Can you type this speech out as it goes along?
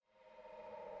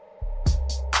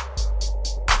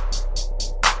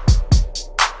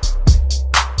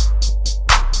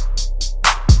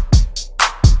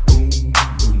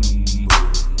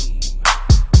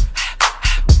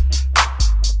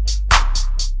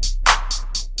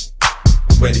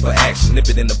ready for action. Nip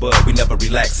it in the bud, we never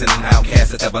relaxing.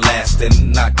 Outcast is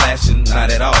everlasting, not clashing, not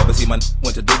at all. But see, my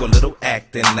want to do a little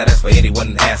acting. Now that's for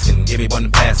anyone asking. Give me one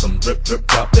and pass 'em. Drip, drip,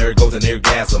 drop, there goes an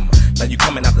orgasm. Now you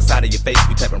coming out the side of your face,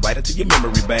 we tapping right into your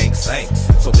memory bank. Thanks.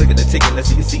 So click at the ticket, let's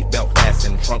see your seatbelt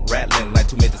fasten. Trunk rattling like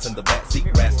 2 minutes in the back seat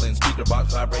wrestling. Speaker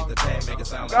box vibrate the tag, make it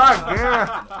sound like.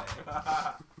 God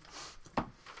damn.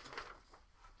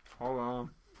 Hold on.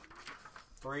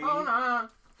 3, Hold on.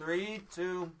 3,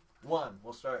 2, 1.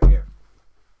 We'll start here.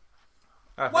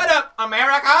 What up,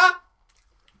 America?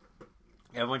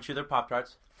 Everyone chew their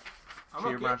Pop-Tarts. I'm Chew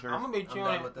your brown sugar. gonna be done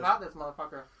chewing with this. about this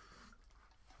motherfucker.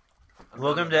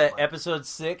 Welcome to episode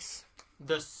 6,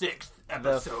 The 6th the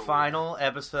episode. final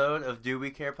episode of Do We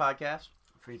Care podcast.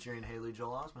 Featuring Haley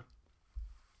Joel Osment.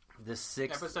 The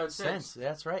 6th Episode 6. sense.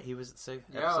 That's right. He was at 6.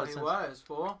 Yo, he was,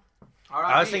 fool.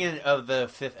 I was thinking of the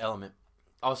Fifth Element.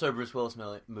 Also a Bruce Willis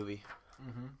movie.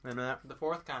 Mm-hmm. Remember that? The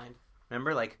fourth kind.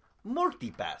 Remember, like,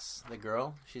 Mortipas, the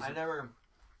girl? She's I never...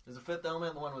 Is the Fifth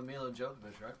Element the one with Mila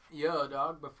Jovovich, right? Yo,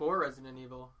 dog, before Resident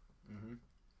Evil. Mm-hmm.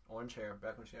 Orange hair.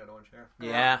 Back when she had orange hair.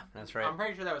 Yeah, that's right. I'm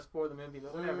pretty sure that was for the movie,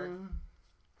 but whatever.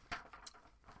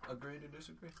 Agree to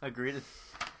disagree? Agreed.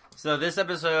 So this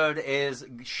episode is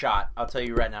shot. I'll tell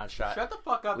you right now, it's shot. Shut the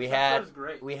fuck up. We This had episode's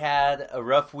great. we had a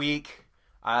rough week.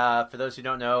 For those who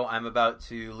don't know, I'm about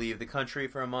to leave the country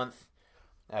for a month.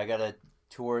 I got a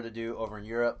tour to do over in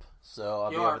Europe, so I'll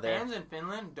be Yo, over our there. fans in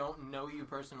Finland don't know you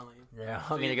personally. Yeah,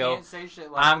 So I'm you gonna go. Can't say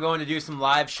shit like I'm going to do some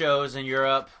live shows in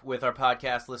Europe with our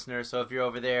podcast listeners. So if you're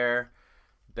over there,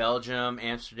 Belgium,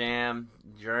 Amsterdam,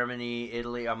 Germany,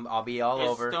 Italy, I'll be all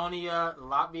over. Estonia,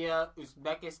 Latvia,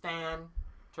 Uzbekistan,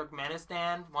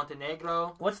 Turkmenistan,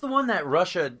 Montenegro. What's the one that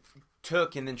Russia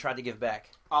took and then tried to give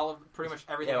back? All of pretty much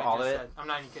everything Yeah, I all just of it? said. I'm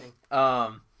not even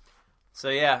kidding. So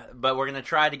yeah, but we're gonna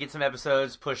try to get some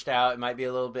episodes pushed out. It might be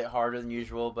a little bit harder than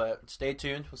usual, but stay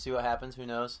tuned. We'll see what happens. Who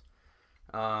knows?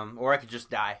 Or I could just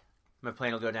die. My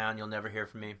plane will go down. You'll never hear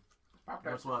from me.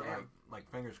 That's what, like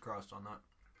fingers crossed on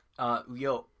that.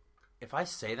 Yo, if I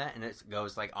say that and it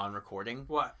goes like on recording,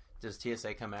 What? does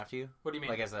TSA come after you? What do you mean?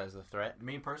 Like as a threat?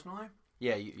 Me personally?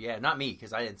 Yeah, yeah, not me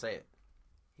because I didn't say it.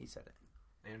 He said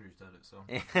Andrew said it, so.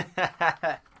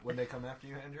 it. Would they come after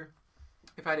you, Andrew?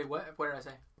 If I did what? What did I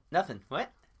say? Nothing. What?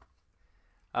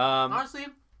 Honestly,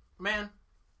 man,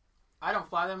 I don't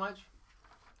fly that much.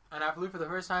 And I flew for the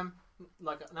first time,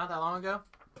 like, not that long ago.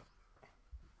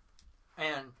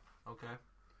 And Okay.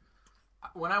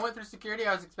 when I went through security,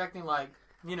 I was expecting, like,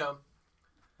 you know...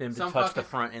 Them to Some touch the fucking-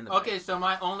 front and the Okay, so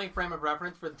my only frame of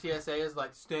reference for the TSA is,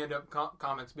 like, stand-up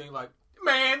comics being like,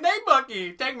 man, they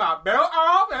fucking take my belt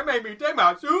off and made me take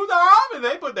my shoes off and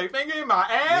they put their finger in my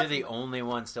ass. You're the only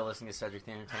one still listening to Cedric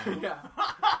the Entertainer. Yeah.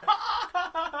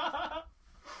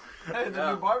 Hey, the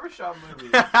Yeah. new barbershop movie.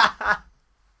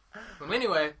 But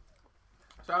anyway,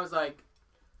 so I was like,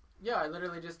 yeah, I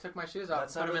literally just took my shoes off,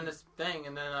 That put them in sounded- this thing,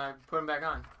 and then I put them back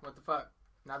on. What the fuck?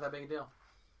 Not that big a deal.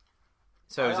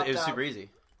 So it I was opt super out.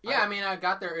 easy. Yeah, I mean, I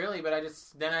got there early, but I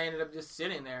ended up just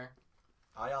sitting there.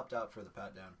 I opt out for the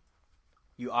pat down.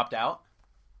 You opt out?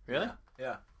 Really?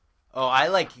 Yeah. Oh, I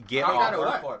like get How off. gotta work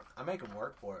what? for it. I make them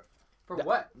work for it. For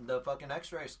what? The fucking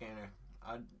X-ray scanner.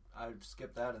 I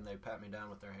skip that and they pat me down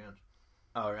with their hands.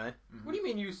 Oh, really? What do you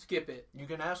mean you skip it? You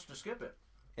can ask to skip it.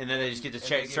 And then they just get to And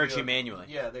they give search you you a- manually.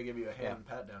 Yeah, they give you a hand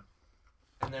pat down.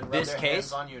 And then rub This their case-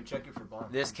 hands on you and check you for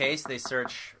bombs. This case, they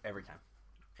search every time.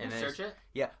 You they search it?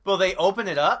 Yeah. Well, they open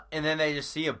it up, and then they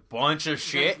just see a bunch of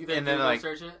shit, You and then Google like,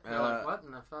 search it? They're like, what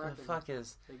in the fuck? the fuck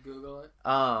is... They Google it.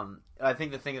 I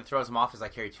think the thing that throws them off is I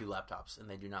carry 2 laptops, and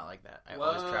they do not like that. I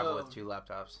always travel Whoa. with 2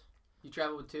 laptops. You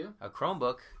travel with 2? A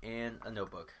Chromebook and a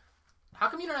notebook. How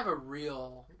come you don't have a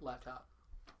real laptop?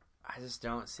 I just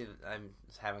don't see that. I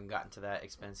just haven't gotten to that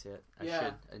expense yet. I Yeah.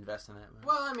 should invest in that. But...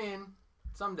 Well, I mean,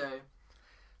 someday.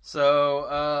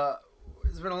 So,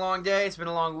 it's been a long day. It's been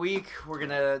a long week. We're going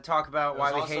to talk about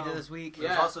why we hated this week. There's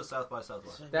Yeah. also South by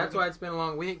Southwest. That's why it's been a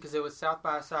long week, because it was South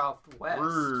by Southwest.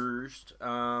 First,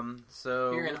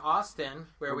 so Here in Austin,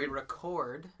 where we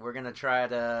record. we're going to try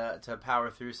to power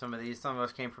through some of these. Some of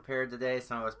us came prepared today.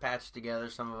 Some of us patched together.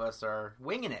 Some of us are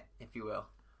winging it, if you will.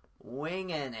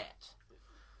 Winging it.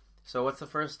 So what's the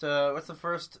first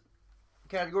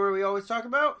category we always talk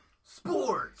about?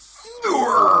 Sports.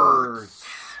 Sports.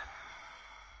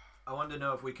 I wanted to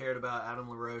know if we cared about Adam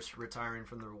LaRoche retiring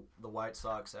from the White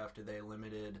Sox after they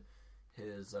limited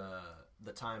his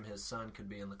the time his son could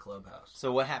be in the clubhouse.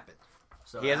 So what happened?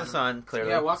 So He has Adam- a son, clearly.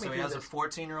 Yeah, walk me So he through has a this.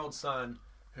 14-year-old son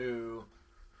who,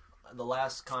 the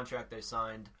last contract they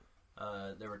signed,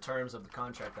 there were terms of the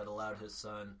contract that allowed his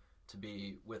son to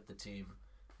be with the team.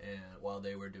 and while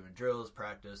they were doing drills,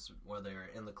 practice, while they were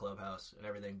in the clubhouse and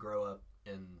everything, grow up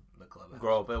in the clubhouse.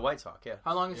 Grow up at White Sox, yeah.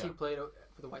 How long has he Yeah. played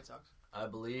for the White Sox? I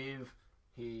believe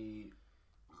he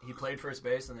played first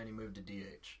base and then he moved to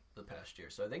DH the past year.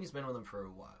 So I think he's been with them for a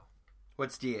while.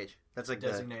 What's DH? That's like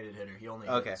Designated hitter. He only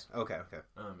Okay, hits, okay.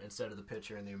 instead of the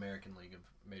pitcher in the American League of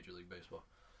Major League Baseball.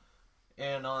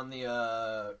 And on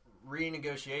the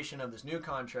renegotiation of this new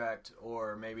contract,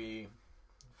 or maybe,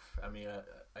 I mean,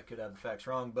 I could have the facts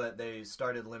wrong, but they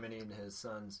started limiting his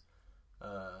son's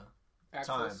Access,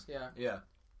 time. yeah. Yeah.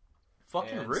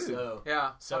 Fucking And rude.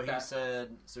 Yeah. So fuck he that.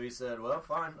 said, well,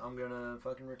 fine, I'm gonna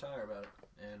fucking retire about it.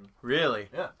 And Really?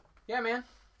 Yeah, man.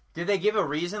 Did they give a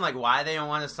reason, like, why they don't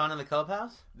want his son in the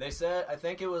clubhouse? they said, I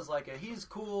think it was like, he's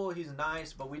cool, he's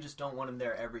nice, but we just don't want him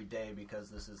there every day because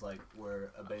this is like,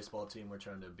 we're a baseball team, we're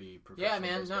trying to be professional Yeah,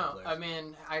 man, baseball no. players. I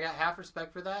mean, I got half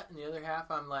respect for that, and the other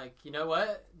half, I'm like, you know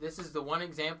what? This is the one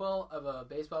example of a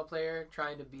baseball player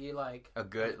trying to be, like, A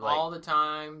good, an like...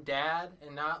 all-the-time dad,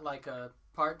 and not, like, a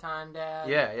part-time dad.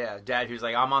 Yeah. Dad who's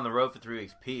like, I'm on the road for 3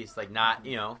 weeks, peace. Like, not,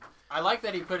 you know... I like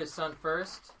that he put his son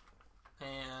first,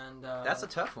 and... That's a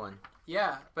tough one.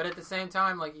 Yeah, but at the same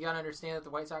time, like, you gotta understand that the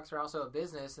White Sox are also a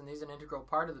business, and he's an integral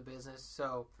part of the business,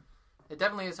 so it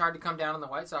definitely is hard to come down on the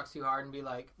White Sox too hard and be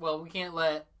like, well, we can't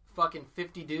let fucking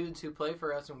 50 dudes who play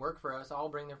for us and work for us all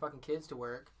bring their fucking kids to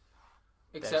work.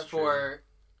 Except That's for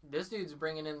this dude's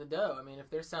bringing in the dough. I mean, if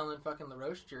they're selling fucking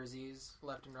LaRoche jerseys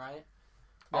left and right.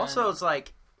 then- Also, it's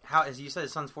like, how, as you said,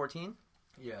 his son's 14?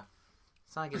 Yeah.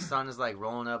 It's not like his son is, like,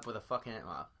 rolling up with a fucking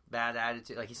bad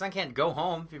attitude. Like, his son can't go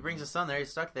home. If he brings his son there, he's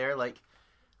stuck there. Like,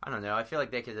 I don't know. I feel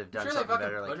like they could have I'm done sure they something fucking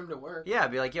better. put Like, him to work. yeah,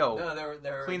 be like, yo, No,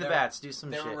 there clean the there- bats, do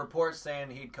some There shit. were reports saying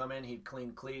he'd come in, he'd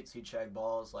clean cleats, he'd check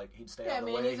balls, like he'd stay Yeah, out of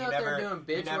the man, way. he's He out there never, doing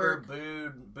he bitch never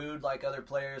work. booed like other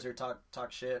players or talk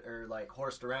shit or like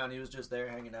horsed around. He was just there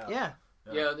hanging out. Yeah.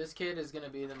 Yo, this kid is gonna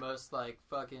be the most, like,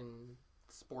 fucking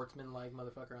sportsman-like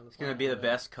motherfucker on the He's going to planet. be the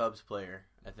best Cubs player,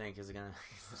 I think, is going to...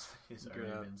 He's already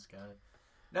Yeah. been scouted.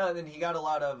 No, and then he got a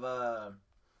lot of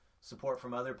support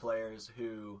from other players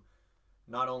who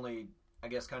not only, I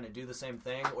guess, kind of do the same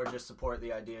thing or just support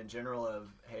the idea in general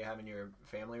of, hey, having your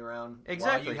family around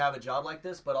Exactly. while you have a job like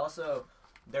this, but also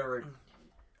there were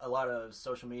a lot of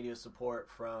social media support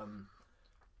from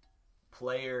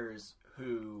players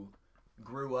who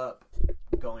grew up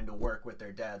going to work with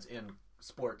their dads in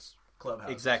sports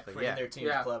clubhouses. Exactly, in yeah. their team's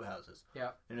Yeah. clubhouses.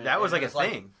 Yeah. And That was and like it a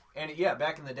thing. And yeah,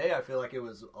 back in the day, I feel like it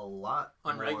was a lot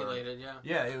more- Unregulated, yeah.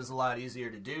 yeah, it was a lot easier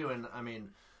to do, and I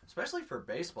mean, especially for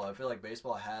baseball, I feel like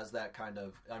baseball has that kind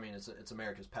of. I mean, it's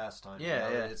America's pastime. Yeah,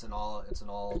 yeah. It's an all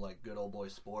like good old boy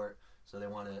sport, so they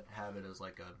want to have it as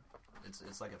like a.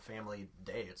 It's like a family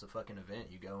day. It's a fucking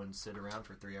event. You go and sit around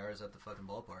for 3 hours at the fucking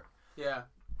ballpark. Yeah.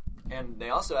 And they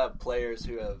also have players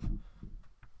who have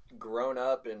grown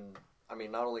up in. I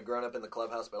mean, not only grown up in the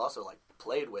clubhouse, but also like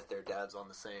played with their dads on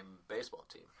the same baseball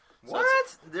team. So What?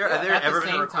 it's- They're, yeah, are there at the ever been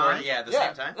same recorded? time? Yeah, at the yeah,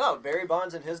 same time? no, Barry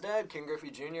Bonds and his dad, Ken Griffey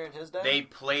Jr. and his dad. They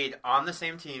played on the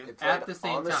same team. They played At the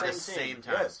same on time. At the same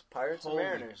time. Yes, Pirates Holy-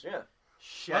 and Mariners. Yeah,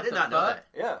 Shit, What I did the not know fuck? that.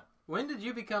 yeah. When did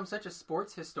you become such a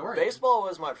sports historian? Baseball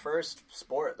was my first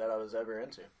sport that I was ever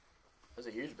into. I was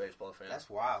a huge baseball fan.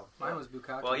 wild. Mine was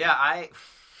bukkake. Well, yeah,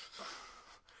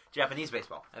 Japanese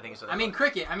baseball, I think is what I they mean call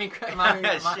cricket. I mean,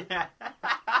 it.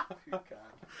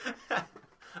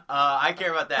 I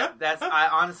care about that. I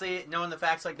honestly, knowing the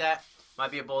facts like that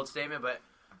might be a bold statement, but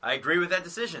I agree with that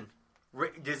decision.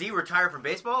 Does he retire from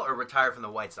baseball or retire from the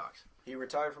White Sox? He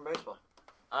retired from baseball.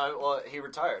 Well, he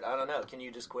retired. I don't know. Can you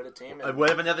just quit a team? And, What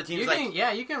if another team's you like,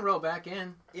 can, you can roll back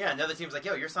in. yeah, another team's like,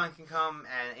 yo, your son can come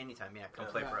at any time. Yeah, come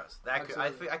play Yeah, for us. That could, I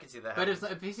absolutely. could see that. But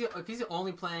happening. if he's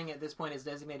only playing at this point as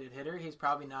designated hitter, he's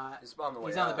probably not. he's on the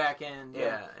way He's on the out. back end. Yeah,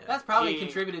 yeah. That's probably He-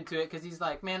 contributed to it because he's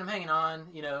like, man, I'm hanging on.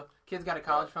 You know, kid's got a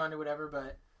college fund or whatever,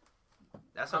 but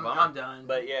That's a I'm bummer. done.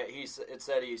 But yeah, it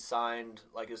said he signed,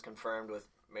 like is confirmed with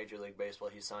Major League Baseball.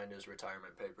 He signed his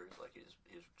retirement papers, like he's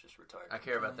just retired. I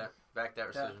care about that. Back that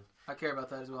Yeah. decision. I care about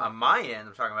that as well. On my end,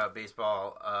 I'm talking about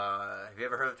baseball. Have you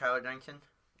ever heard of Tyler Duncan?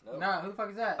 Nope. No, who the fuck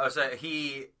is that? Oh, so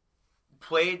he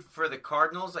played for the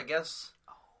Cardinals, I guess,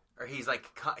 or he's on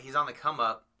the come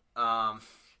up.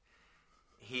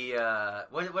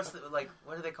 What's the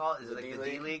what do they call it? Is it The like the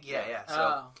D-League? D League? Yeah, yeah. So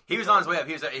Oh. he was on his way up.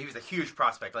 He was a huge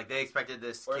prospect. Like they expected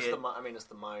this Or it's kid. it's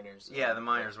the minors. Yeah, the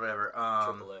minors, whatever.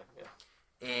 AAA. Yeah.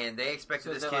 And they expected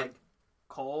So is this it kid. like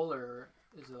coal or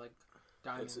is it like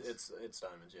diamonds? It's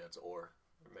diamonds. Yeah, it's ore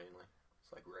mainly.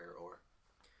 It's like rare ore.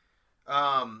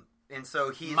 And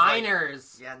so he's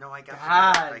miners. Like, yeah, no, I got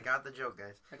God. the joke. I got the joke,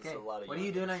 guys. Okay. It's a lot of What are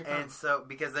you doing on your phone? And so,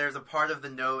 because there's a part of the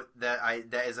note that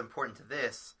is important to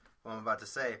this, what I'm about to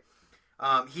say.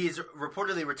 He's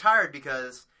reportedly retired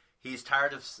because he's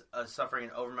tired of suffering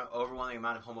an overwhelming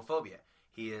amount of homophobia.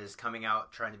 He is coming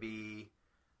out trying to be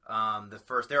the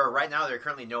first. There are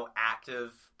currently no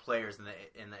active players in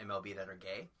the MLB that are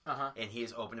gay, and he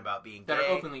is open about being that gay. are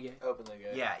openly gay. Openly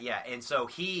gay. Yeah, and so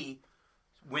he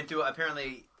went through,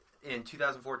 apparently in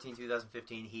 2014,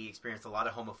 2015, he experienced a lot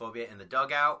of homophobia in the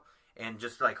dugout and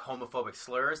just like homophobic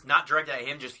slurs, not directed at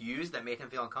him, just used, that made him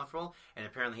feel uncomfortable. And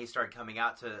apparently he started coming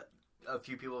out to a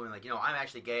few people and like, I'm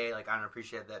actually gay, like I don't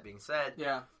appreciate that being said.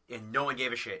 Yeah. And no one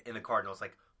gave a shit in the Cardinals,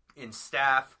 like in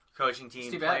staff, coaching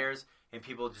team, players. And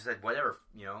people just said, whatever,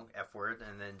 F word,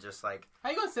 and then just like... How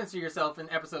you going to censor yourself in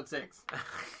episode 6?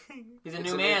 He's a It's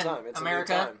new a man, time. It's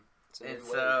America. A new time. It's a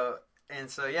new wave. And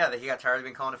so, yeah, he got tired of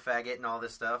being called a faggot and all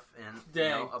this stuff, and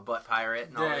a butt pirate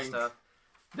and all this stuff.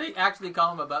 They actually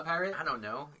call him a butt pirate? I don't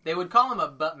know. They would call him a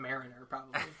butt mariner,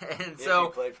 probably. And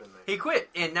so he quit.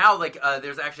 And now,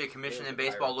 there's actually a commission in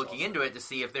baseball looking into it to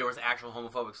see if there was actual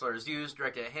homophobic slurs used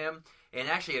directed at him. And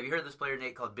actually, have you heard of this player,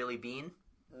 Nate, called Billy Bean?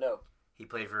 No. He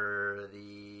played for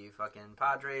the fucking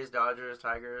Padres, Dodgers,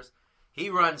 Tigers. He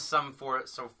runs some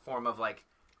form of,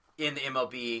 in the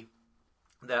MLB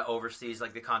that oversees,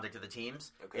 the conduct of the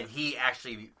teams. Okay. And he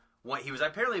actually... he was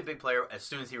apparently a big player. As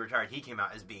soon as he retired, he came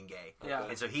out as being gay. Yeah.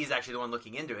 And so he's actually the one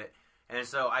looking into it. And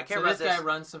so I care so about this guy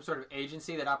runs some sort of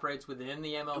agency that operates within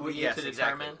the MLB to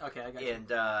determine... Exactly. Okay, I got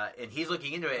you. And he's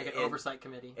looking into it. Like an oversight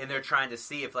committee. And they're trying to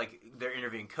see if, they're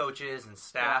interviewing coaches and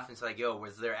staff. And it's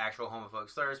was there actual homophobic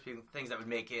slurs? Things that would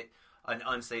make it an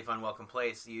unsafe, unwelcome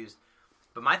place used.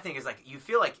 But my thing is, you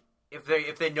feel like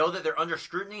if they know that they're under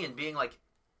scrutiny and being,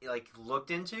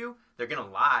 looked into, they're going to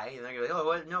lie. And they're going to be like, oh,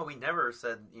 what? No, we never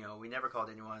said, we never called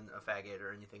anyone a faggot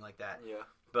or anything like that. Yeah.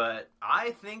 But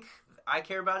I think I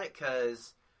care about it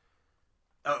because,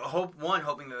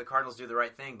 hoping that the Cardinals do the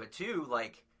right thing, but two,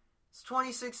 it's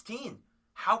 2016.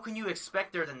 How can you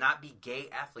expect there to not be gay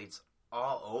athletes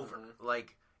all over?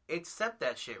 Mm-hmm. Accept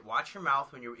that shit. Watch your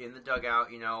mouth when you're in the dugout,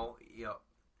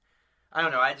 I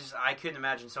don't know. I couldn't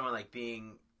imagine someone,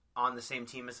 being on the same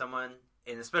team as someone,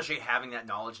 and especially having that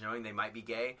knowledge, knowing they might be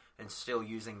gay, and still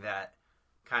using that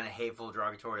kind of hateful,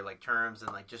 derogatory, terms, and,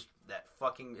 just that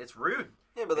fucking... It's rude.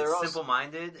 Yeah, but they're also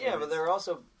simple-minded. Yeah, but there are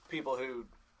also people who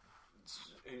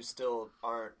still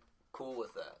aren't cool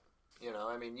with that. You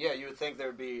would think there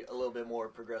would be a little bit more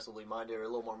progressively minded or a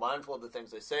little more mindful of the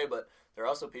things they say, but there are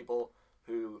also people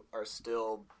who are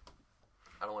still,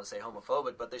 I don't want to say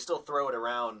homophobic, but they still throw it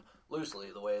around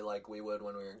loosely the way we would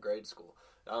when we were in grade school.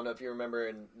 I don't know if you remember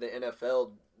in the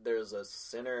NFL, there's a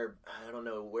center, I don't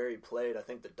know where he played, I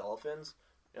think the Dolphins.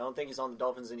 I don't think he's on the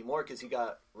Dolphins anymore because he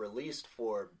got released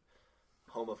for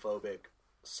homophobic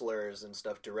slurs and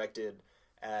stuff directed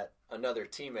at another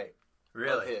teammate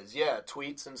of his. Yeah,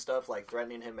 tweets and stuff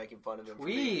threatening him, making fun of him for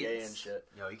being gay and shit.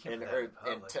 No, you can't.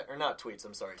 Or not tweets.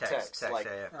 I'm sorry, texts.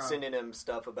 Sending him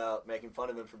stuff about making fun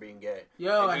of him for being gay.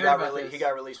 Yo, and I heard about this. He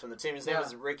got released from the team. His name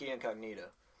was Ricky Incognito.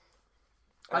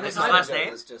 His last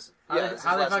name?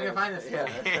 How they fucking find this?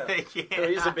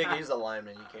 Yeah. He's a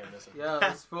lineman. You can't miss him. Yo,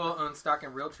 he's full on stock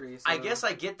and Realtree. So. I guess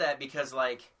I get that because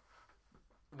on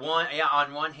one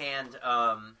hand, yo,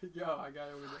 I got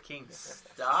it over there. Fucking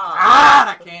stop.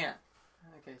 I can't.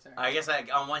 Okay, sorry. I guess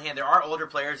on one hand, there are older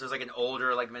players. There's an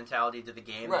older mentality to the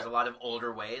game. Right. There's a lot of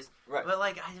older ways. Right. But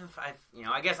I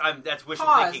guess that's wishful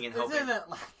thinking and hoping.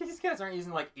 These guys aren't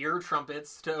using ear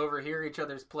trumpets to overhear each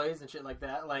other's plays and shit like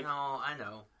that. No, I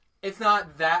know. It's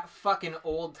not that fucking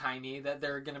old timey that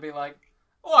they're gonna be like,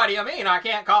 what do you mean I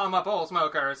can't call them a pole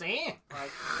smoker? See?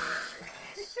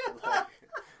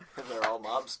 They're all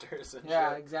mobsters and yeah,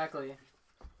 shit. Exactly.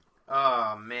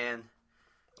 Oh man.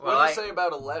 Well, what did you say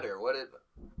about a letter?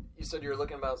 You said you were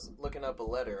looking up a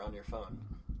letter on your phone.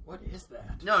 What is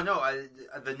that? No.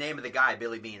 The name of the guy,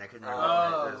 Billy Bean. I couldn't remember.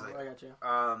 I got you.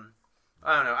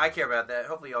 I don't know. I care about that.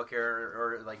 Hopefully, y'all care,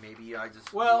 or maybe I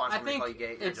just want someone I think to call you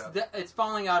gay. it's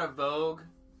falling out of vogue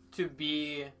to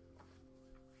be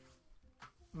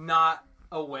not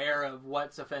aware of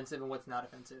what's offensive and what's not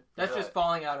offensive. That's just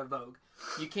falling out of vogue.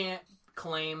 You can't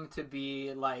claim to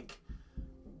be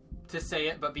to say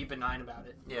it but be benign about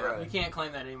it. Yeah, right. You can't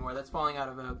claim that anymore. That's falling out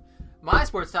of vogue. My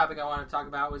sports topic I wanted to talk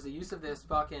about was the use of this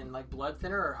fucking blood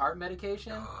thinner or heart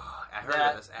medication. Oh, I heard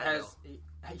of this.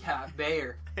 Yeah,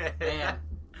 Bayer. Man.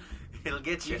 It'll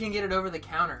get you. You can get it over the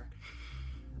counter.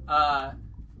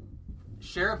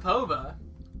 Sharapova.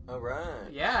 All right.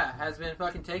 Yeah, has been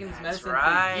fucking taking this medicine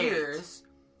right. for years.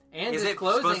 And is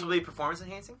disclosing, it supposed to be performance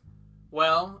enhancing?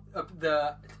 Well,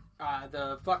 the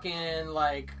fucking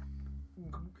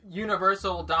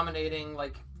universal dominating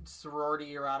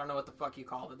sorority, or I don't know what the fuck you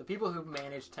call it. The people who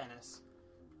manage tennis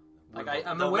Like Wimbledon.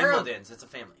 I'm the aware of Wimbledons. It's a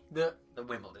family. the. The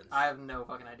Wimbledons. I have no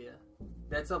fucking idea.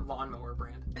 That's a lawnmower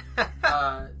brand.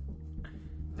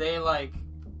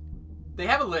 They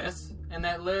have a list, and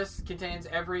that list contains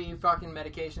every fucking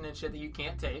medication and shit that you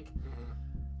can't take. Mm-hmm.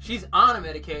 She's on a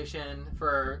medication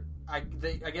for, I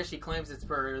guess she claims it's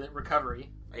for recovery.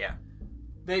 Yeah.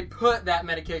 They put that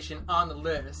medication on the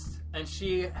list, and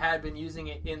she had been using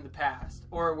it in the past,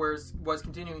 or was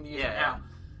continuing to use it now.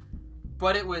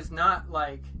 But it was not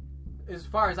like, as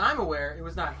far as I'm aware, it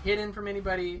was not hidden from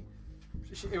anybody.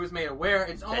 It was made aware.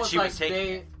 It's almost she like was taking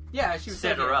they, it. yeah, she was Set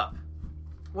taking her it. up.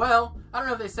 Well, I don't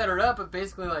know if they set her up, but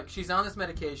basically, like, she's on this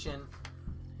medication.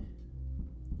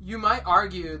 You might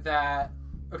argue that,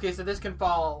 okay, so this can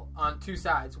fall on two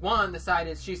sides. One, the side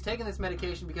is she's taking this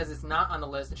medication because it's not on the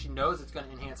list and she knows it's going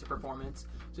to enhance her performance.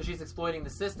 So she's exploiting the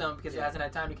system because it hasn't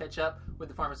had time to catch up with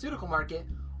the pharmaceutical market.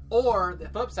 Or the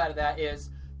flip side of that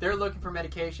is they're looking for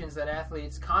medications that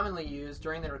athletes commonly use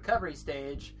during the recovery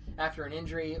stage after an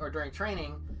injury or during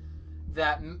training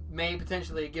that may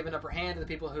potentially give an upper hand to the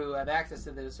people who have access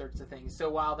to those sorts of things. So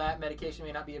while that medication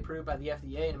may not be approved by the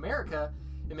FDA in America,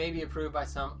 it may be approved by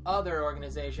some other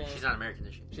organization. She's not American,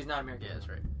 is she? She's not American. Yeah, that's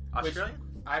right. Australian?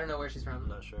 I don't know where she's from. I'm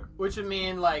not sure. Which would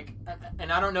mean, like,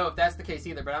 and I don't know if that's the case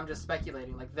either, but I'm just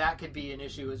speculating. Like, that could be an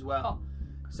issue as well.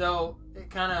 So, it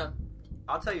kind of,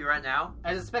 I'll tell you right now,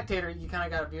 as a spectator, you kind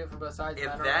of got to view it from both sides. if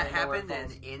I don't that really know where it happened in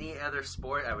falls. any other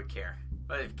sport, I would care.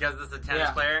 But because this is a tennis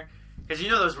Yeah. player, because you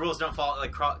know those rules don't fall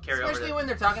like carry over. Especially when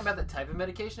they're talking about the type of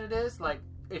medication it is. Like,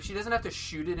 if she doesn't have to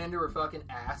shoot it into her fucking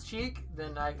ass cheek,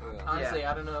 then honestly,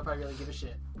 I don't know if I really give a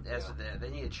shit. They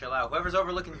need to chill out. Whoever's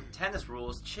overlooking tennis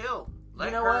rules, chill. Let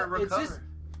You know her what? recover. It's just,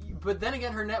 but then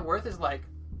again, her net worth is like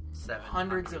 $700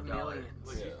 hundreds of millions.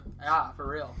 Yeah. Ah, for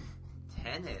real.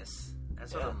 Tennis.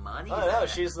 That's where the money Oh, is no, at.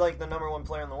 she's like the #1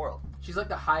 player in the world. She's like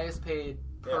the highest paid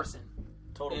person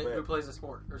Total who bid. plays a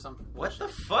sport or something. What the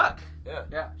fuck? Yeah.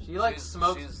 Yeah, she like She's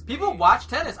smokes. People the- watch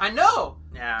tennis. I know.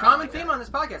 Yeah, Common theme on this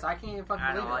podcast. I can't even fucking I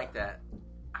believe don't it. like that.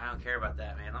 I don't care about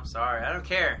that, man. I'm sorry. I don't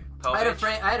care. I had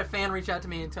Povich. a fan reach out to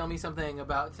me and tell me something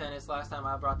about tennis last time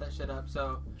I brought that shit up.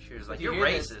 So She was like, if you "You're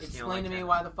hear racist." this, You don't explain like to me tennis.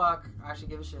 why the fuck I should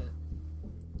give a shit.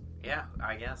 Yeah,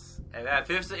 I guess. If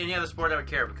it was any other sport, I would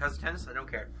care. Because of tennis, I don't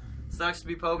care. Sucks to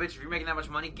be Povich. If you're making that much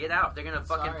money, get out. If they're gonna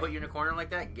fucking Sorry. put you in a corner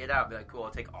like that, get out. Be like, cool,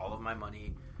 I'll take all of my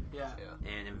money Yeah.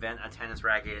 and invent a tennis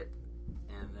racket,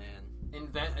 and then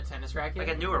Invent a tennis racket. like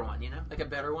a newer one, you know, Like a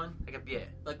better one. like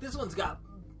Like this one's got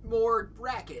more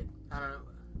racket. I don't know.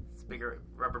 it's bigger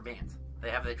rubber bands.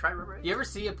 Have they tried rubber bands? You ever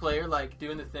see a player like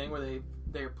doing the thing where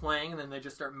they're playing and then they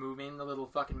just start moving the little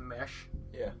fucking mesh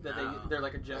Yeah. that No. they're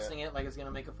like adjusting it like it's gonna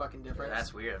make a fucking difference?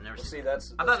 That's weird. I've never Well, seen. see,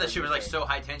 that's. I thought that shit was like so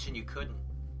high tension you couldn't.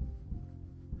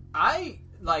 I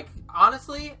like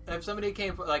honestly, if somebody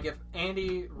came like if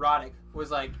Andy Roddick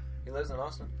was like, He lives in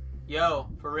Austin. "Yo,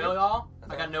 for real, y'all," I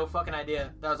Uh-huh. got no fucking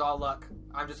idea. That was all luck.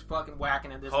 I'm just fucking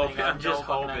whacking at this Hoping, thing. I have I'm just no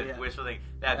fucking hoping. idea. Wishful thinking.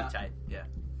 That'd Yeah. be tight. Yeah.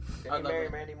 Did I'd he love marry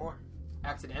it. Mandy Moore?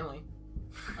 Accidentally.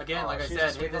 Again, Oh, like I she's said,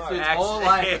 a this dude's sweetheart. whole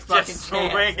life is fucking Just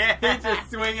chance. swinging. He's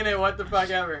just swinging it. What the fuck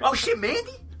ever. Oh shit,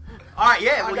 Mandy. All right,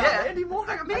 yeah. I Well, got yeah. Mandy Moore.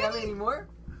 I got I Mandy. got any more?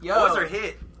 Yo, What was her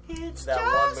hit? It's That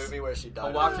just one movie where she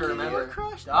died. A Walk of to leukemia. Remember.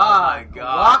 crushed. Ah, Oh my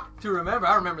god. Walk to Remember.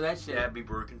 I remember that shit. Yeah, be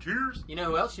broken tears. You know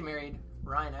who else she married?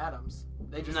 Ryan Adams.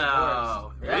 They just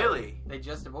No, divorced. Yeah, really? they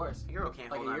just divorced. The girl can't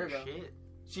Like hold a on year to ago. shit.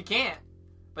 She can't.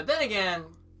 But then again,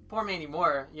 poor Mandy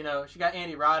Moore, you know, she got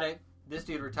Andy Roddick. This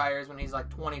dude retires when he's like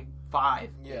 25,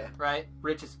 Yeah. right?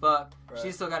 Rich as fuck. Right.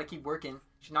 She's still got to keep working.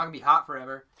 She's not going to be hot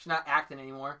forever. She's not acting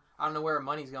anymore. I don't know where her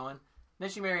money's going. Then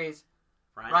she marries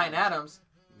Ryan Adams.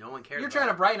 No one cares. You're about trying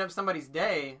to it. brighten up somebody's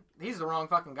day. He's the wrong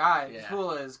fucking guy. This Yeah.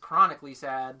 fool is chronically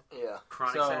sad. Yeah.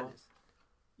 Chronic So- sadness.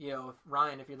 You know,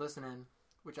 Ryan, if you're listening,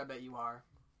 which I bet you are,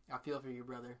 I feel for you,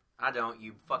 brother. I don't.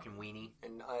 You fucking weenie.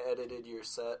 And I edited your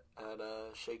set at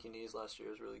Shaky Knees last year.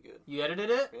 It was really good. You edited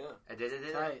it? Yeah. I did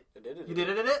it. Tight. I did it. You did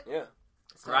it? Yeah.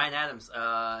 Ryan Adams.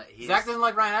 He's Zach doesn't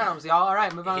like Ryan Adams, y'all. All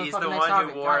right, move on to he's the the fucking one next who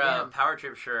topic. wore a Goddamn. Power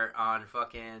Trip shirt on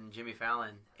fucking Jimmy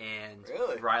Fallon, and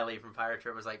Really? Riley from Power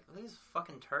Trip was like, "Look at this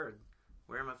fucking turd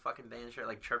wearing my fucking band shirt."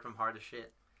 Like chirped him hard as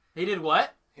shit. He did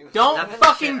what? He was- Don't Nothing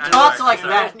fucking shit. I'm talk sorry. like I'm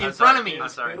that sorry. in I'm front sorry. of me. I'm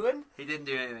sorry. Doing? He didn't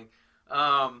do anything.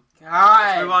 All Let's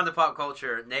right. move on to pop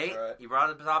culture. Nate, All right. you brought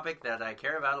up a topic that I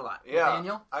care about a lot. Yeah.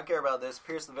 Daniel? I care about this.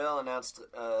 Pierce the Veil announced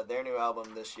their new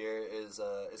album this year is.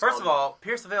 It's First called- of all,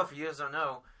 Pierce the Veil, for you guys who don't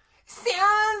know,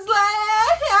 Sounds like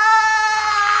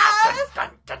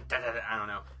I don't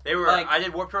know. They were. Like- I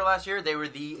did Warped Tour last year. They were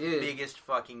the Ew. biggest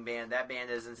fucking band. That band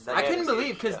is insane. I Yeah, couldn't it's believe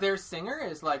huge, because yeah. their singer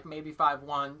is like maybe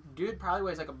 5'1". Dude probably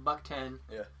weighs like $110.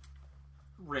 Yeah.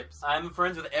 Rips. I'm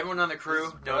friends with everyone on the crew.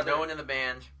 His No brother- one in the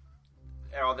band.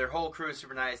 their whole crew is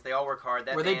super nice. They all work hard.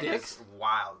 That Were they band dicks? is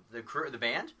wild. The crew, the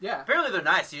band. Yeah. Apparently they're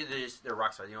nice. They're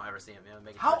rock stars. You don't ever see them. You don't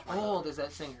make it too How much money. old is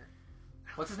that singer?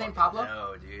 What's his name? Fucking Pablo?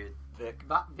 No, dude. Vic.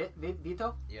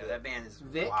 Vito? Yeah, that band is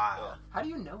Vic? wild. How do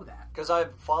you know that? Because I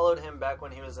followed him back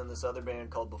when he was in this other band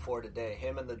called Before Today.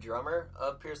 Him and the drummer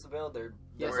of Pierce the Veil, they're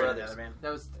Yes, We're in brothers. another band.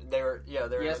 That was They were in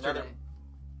another. yesterday.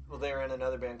 Well, they were in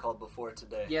another band called Before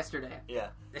Today. Yesterday. Yeah,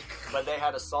 but they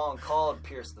had a song called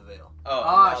Pierce the Veil. Oh. Oh,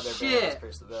 Now their band is shit.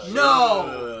 Pierce the Veil.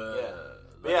 No! Yeah.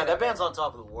 But yeah, that band's on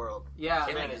top of the world. Yeah. That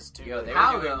Man, band is too yo, good. they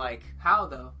How were doing though? like How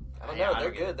though? I don't Yeah, know. I They're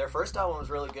don't get good. Their first album was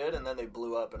really good, and then they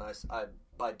blew up, and I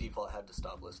by default had to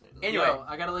stop listening to them. Anyway. Yo,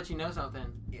 I gotta let you know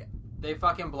something. Yeah. They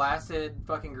fucking blasted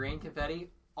fucking green confetti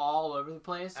all over the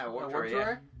place. At Warped Warped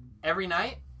Tour, yeah. Every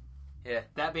night. Yeah.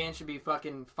 That band should be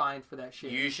fucking fined for that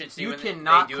shit. You should see You when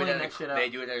cannot they do it clean at that shit a, up. they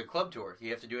do it at a club tour. You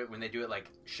have to do it when they do it like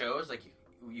shows. Like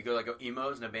you go like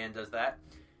emos and a band does that.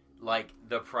 Like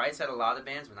the price at a lot of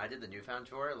bands when I did the Newfound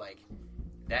tour, like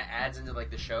that adds into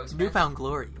like the show expense. Newfound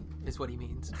glory is what he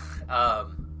means.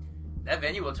 That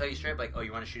venue will tell you straight like, oh,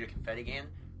 you want to shoot a confetti can?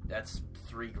 That's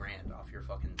 $3,000 off your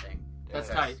fucking thing. That's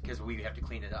tight. Because we have to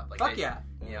clean it up. Like Fuck they, yeah.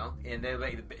 You know, and they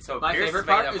like so. My Pierce favorite is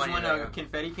making part that is money when to a go,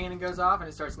 confetti cannon goes off and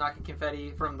it starts knocking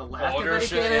confetti from the last Older confetti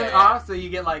shit, cannon yeah. off, so you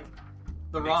get like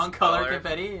the Mixed wrong color color.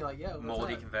 confetti. You're like, yo, what's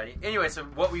moldy up? confetti. Anyway, so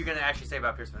what were you going to actually say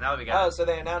about Pierce? Now that we Oh, got so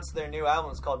they announced their new album.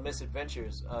 It's called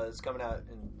Misadventures. It's coming out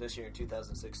this year in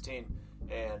 2016.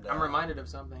 And I'm reminded of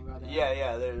something about that.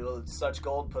 Yeah. Such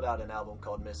Gold put out an album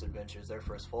called Misadventures, their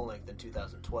first full length in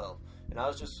 2012. And I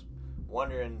was just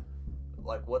wondering,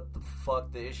 like, what the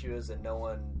fuck the issue is, and no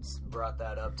one's brought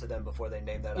that up to them before they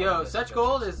named that Yo, album. Such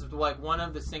Gold is like one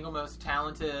of the single most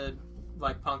talented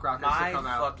like punk rockers my to come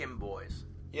out. fucking boys.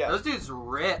 Yeah, Those dudes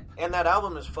rip. and that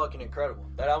album is fucking incredible.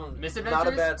 That album, Misadventures?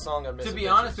 not a bad song on To Misadventures. be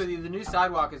honest with you, the new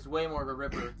Sidewalk is way more of a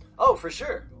ripper. Oh, for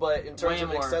sure. But in terms Way of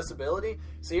more. accessibility,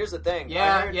 see, here's the thing.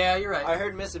 Yeah, you're right. I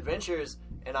heard Misadventures,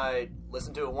 and I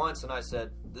listened to it once, and I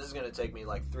said, this is going to take me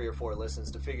like 3 or 4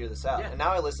 listens to figure this out. Yeah. And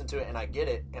now I listen to it, and I get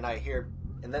it, and I hear,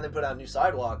 and then they put out New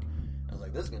Sidewalk. I was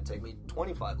like, this is going to take me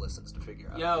 25 listens to figure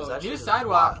out. 'cause Yo, that shit New is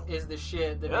Sidewalk wild. is the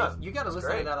shit. That Yeah, makes, you got to it's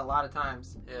listen great. to that a lot of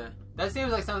times. Yeah. That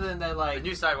seems like something that The like,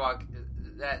 new sidewalk,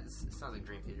 that sounds like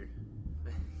Dream Theater.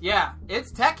 yeah,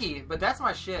 it's techie, but that's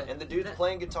my shit. And the dude's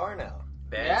playing guitar now.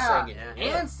 Bad yeah, singing.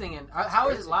 and singing. How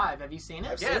is it crazy. live? Have you seen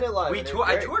it? I've seen it live, and it's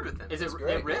I great. toured with them. Is It's it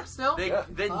great. it rips still? They, Yeah.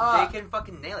 they Fuck. can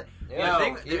fucking nail it. Yeah,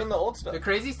 Yo, even the old stuff. The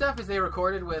crazy stuff is they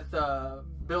recorded with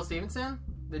Bill Stevenson,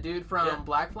 the dude from Yeah.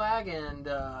 Black Flag and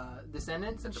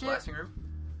Descendants and The shit. blasting room.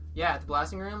 Yeah, at the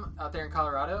blasting room out there in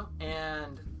Colorado.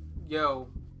 And yo,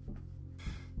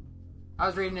 I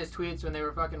was reading his tweets when they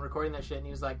were fucking recording that shit, and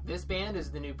he was like, "This band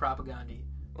is the new Propagandhi.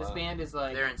 This Wow. band is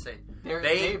like They're insane.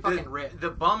 they fucking rip."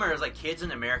 The bummer is like kids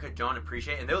in America don't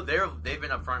appreciate, and they've been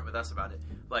upfront with us about it.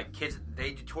 Like kids,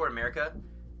 they tour America,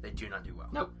 they do not do well.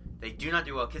 Nope. They do not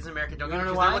do well. Kids in America don't You wanna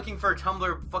because know they're why? looking for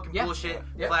Tumblr fucking Yeah. bullshit,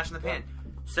 Yeah. flash in the pan.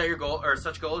 Set your goal or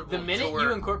such gold. The will minute tour,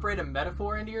 you incorporate a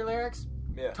metaphor into your lyrics,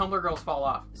 Yeah. Tumblr girls fall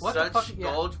off. What such the fuck?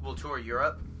 Yeah. gold will tour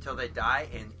Europe till they die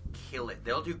and kill it.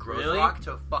 They'll do gross Really? rock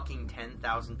to fucking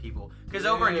 10,000 people. Because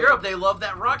over in Dude. Europe they love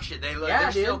that rock shit. They Yeah,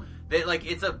 they're dude. still they like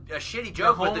it's a shitty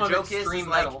joke, but home the of joke is extreme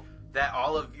like metal. that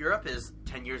all of Europe is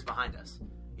 10 years behind us.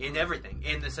 In everything,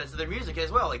 in the sense of their music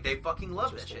as well, like they fucking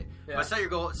love that shit. Yeah. But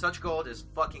Such Gold is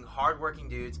fucking hardworking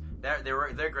dudes.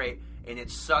 They're great, and it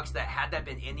sucks that had that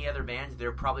been any other band,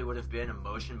 there probably would have been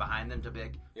emotion behind them to be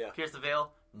like, Yeah. Pierce the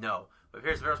Veil, no, but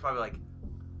Pierce the Veil's probably like,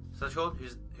 Such Gold,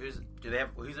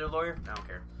 who's their lawyer? I don't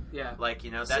care. Yeah. Like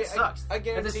that See, sucks. I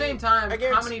guarantee, At the same time, I how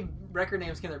guarantee- many record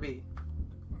names can there be?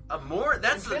 More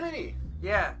that's Infinity.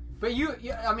 yeah. But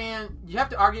I mean, you have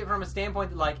to argue it from a standpoint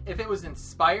that, like, if it was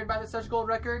inspired by the Such Gold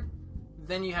record,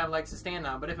 then you have legs to stand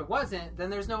on. But if it wasn't,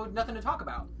 then there's nothing to talk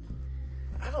about.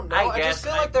 I don't know. I I, guess just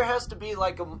feel I- like there has to be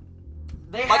like a.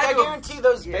 They Like, had I to have- guarantee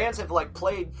those yeah. bands have like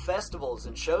played festivals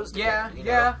and shows together. Yeah, you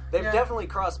know? yeah, They've yeah. definitely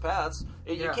crossed paths.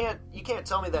 Yeah. You can't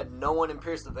tell me that no one in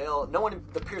Pierce the Veil, no one in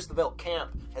the Pierce the Veil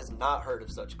camp has not heard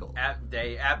of Such Gold.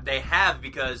 They have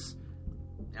because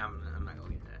I'm not gonna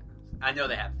get into that. I know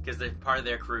they have because they're part of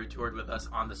their crew toured with us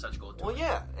on the Such Gold tour. Well,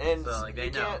 yeah, and So, like, they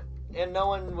you know. can't, and no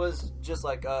one was just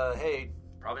like, hey,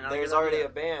 Probably not. there's a good already idea. a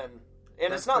band. And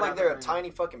Let's it's not put like out they're the a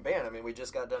tiny fucking band. I mean, we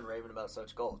just got done raving about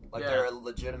Such Gold. Like, Yeah. they're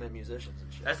legitimate musicians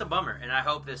and shit. That's a bummer, and I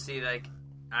hope to see like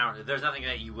I don't know. There's nothing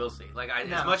that you will see. Like as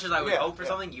No. much as I would Yeah, hope for yeah.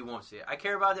 something, you won't see it. I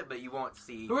care about it, but you won't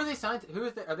see. Who are they signed to? Who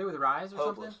is they? Are they with Rise or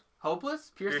Hopeless. something?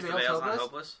 Hopeless? Pierce Pierce the the Veil's Veil's Hopeless? not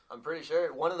hopeless. I'm pretty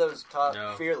sure one of those top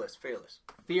No. Fearless. Pierce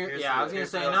Yeah, I was the- gonna Pierce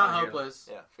say the Veil's not not here. Hopeless.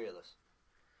 Yeah, Fearless.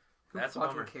 Who That's a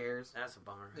fucking bummer. cares? That's a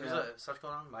bummer. Yeah. Who's Such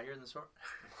Gold on? Mightier Than the Sword.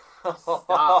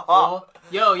 Stop, fool.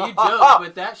 Yo, you joke,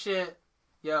 but that shit.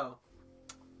 Yo,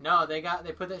 no, they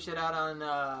put that shit out on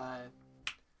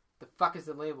the fuck is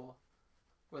the label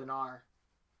with an R?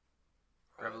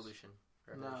 Revolution.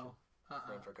 No,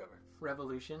 Run for cover.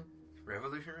 Revolution.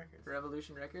 Revolution Records.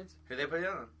 Revolution Records. Who they put it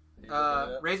on?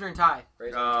 Razor and Tie.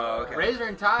 Okay. Razor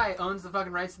and Tie owns the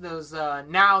fucking rights to those.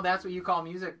 Now that's what you call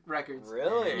music records.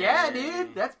 Really? Yeah,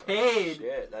 dude, that's paid.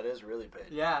 Shit, that is really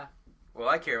paid. Yeah. Well,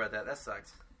 I care about that. That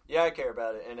sucks. Yeah, I care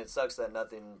about it, and it sucks that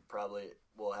nothing probably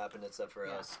will happen except for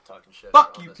us talking shit.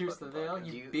 Fuck on you, this Pierce the fucking Veil,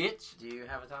 podcast. you bitch. Do you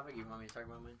have a topic you want me to talk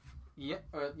about mine? Yeah,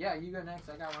 yeah, you go next.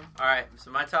 I got one. All right. So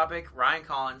my topic, Ryan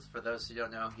Collins. For those who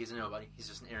don't know, he's a nobody. He's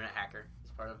just an internet hacker.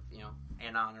 He's part of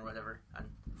Anon or whatever. And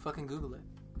Fucking Google it.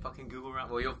 fucking Google around.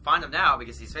 Well, you'll find him now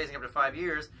because he's facing up to 5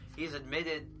 years. He's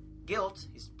admitted guilt.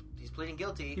 He's pleading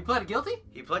guilty. You pled guilty?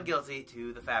 He pled guilty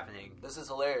to the fappening. This is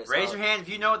hilarious. Raise your hand if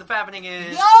you know what the fappening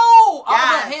is. Yo! All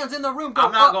Yeah. the hands in the room. Go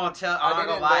I'm not fuck. going to tell. I'm not going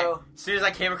to didn't lie. know. As soon as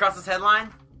I came across this headline,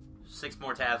 6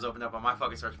 more tabs opened up on my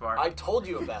fucking search bar. I told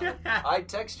you about it. I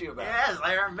texted you about Yes,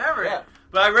 I remember Yeah. it.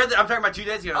 But I read that. I'm talking about 2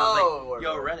 days ago. And I was Oh, like,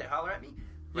 yo, word. Reddit, holler at me.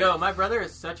 Yo, my brother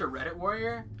is such a Reddit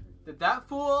warrior that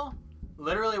fool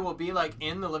literally will be like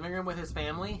in the living room with his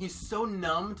family. He's so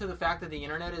numb to the fact that the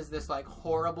internet is this like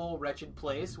horrible, wretched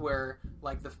place where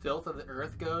like the filth of the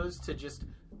earth goes to just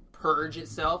purge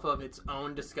itself of its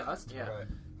own disgust. Yeah. Right.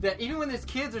 That even when his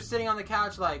kids are sitting on the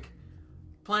couch like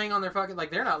playing on their fucking like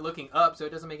they're not looking up, so it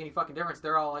doesn't make any fucking difference.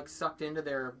 They're all like sucked into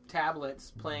their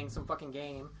tablets playing some fucking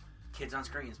game. Kids on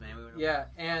screens, man. Yeah,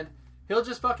 and he'll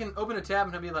just fucking open a tab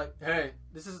and he'll be like, hey,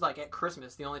 this is like at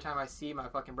Christmas, the only time I see my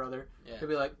fucking brother. Yeah. He'll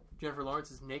be like, Jennifer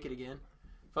Lawrence is naked again.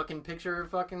 Fucking picture of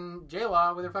fucking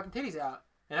J-Law with her fucking titties out.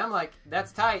 And I'm like,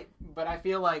 that's tight, but I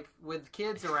feel like with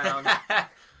kids around,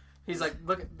 he's like,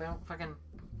 look at that fucking...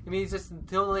 I mean, he's just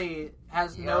totally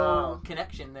has no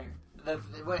connection there.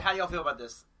 How do y'all feel about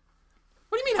this?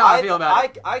 What do you mean how I feel about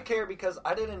it? I care because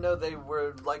I didn't know they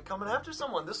were like coming after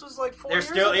someone. This was like 4 They're years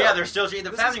still, ago. yeah, they're still. The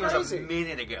This family is was crazy. a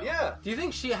minute ago. Yeah. Do you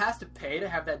think she has to pay to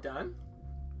have that done?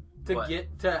 To What?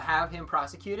 get to have him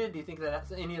prosecuted? Do you think that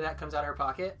any of that comes out of her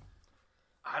pocket?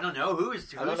 I don't know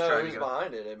who's I don't know trying who's to go.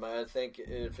 behind it. I think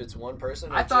if it's one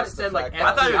person, I it's thought just it the said, like, fact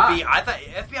I thought it would be. FBI. I thought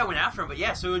FBI went after him, but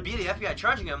yeah, so it would be the FBI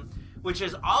charging him, which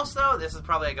is also this is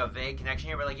probably like a vague connection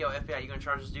here, but like, yo, FBI, you gonna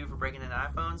charge this dude for breaking into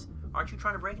iPhones? Aren't you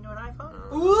trying to break into an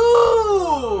iPhone?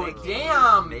 Ooh, Maybe-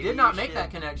 damn! maybe Did not you make should.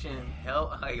 that connection.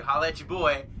 Hell, like, holla at your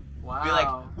boy. Wow. Be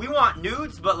like, we want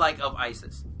nudes, but like of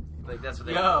ISIS. Like that's what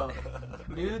they Yo, want.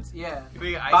 nudes, yeah. Can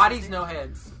we get ISIS Bodies, nudes? no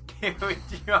heads.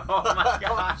 Oh my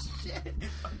gosh, shit.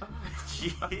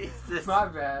 Jesus. My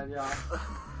bad, y'all.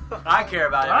 I care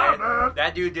about it, man. man.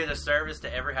 That dude did a service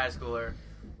to every high schooler.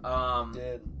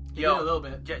 Did. You did a little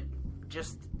bit.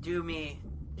 Just do me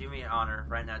an honor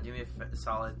right now. Do me a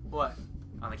solid. What?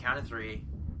 On the count of 3,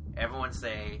 everyone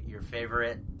say your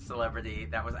favorite celebrity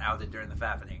that was outed during the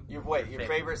fappening. Your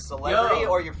favorite celebrity Yo.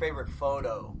 or your favorite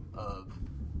photo of?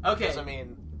 Okay. Because I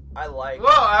mean, I like. Well,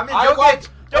 I mean,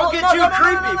 don't get no, too no, no,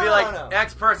 creepy. no, no, Be no, like no.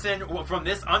 X person from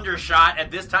this undershot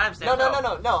at this time stamp.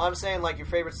 No. I'm saying like your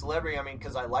favorite celebrity. I mean,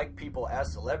 because I like people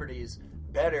as celebrities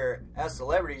better as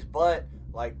celebrities, but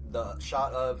like the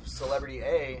shot of celebrity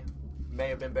A may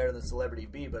have been better than celebrity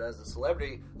B, but as a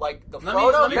celebrity, like the Let me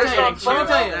photo. tell you. based on Let me photo-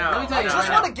 tell you. now. Let me tell I you. just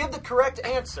right want now. to give the correct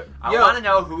answer. I Yo. want to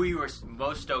know who you were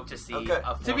most stoked to see. Okay.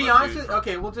 a To be former honest dude with from.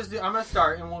 okay, we'll just do. I'm gonna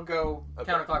start and we'll go Okay.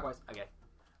 counterclockwise. Okay.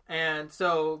 And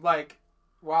so, like,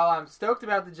 while I'm stoked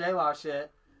about the J-Law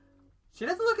shit, she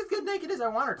doesn't look as good naked as I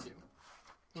want her to. I'm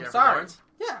Jennifer sorry. Lawrence?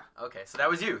 Yeah. Okay, so that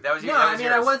was you. That was you. No, that I was mean,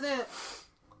 yours. I wasn't.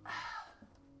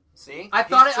 See, I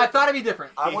thought it'd be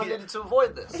different. I wanted to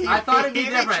avoid this. I thought it'd be He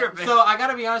be different. tripping. So I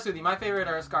gotta be honest with you. My favorite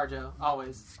are ScarJo,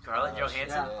 always. Scarlett Oh,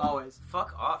 Johansson. Yeah, Yeah. always.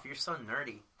 Fuck off! You're so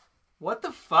nerdy. What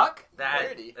the fuck?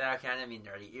 Nerdy? That kind of mean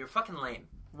nerdy. You're fucking lame.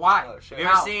 Why? Oh, shit. Have you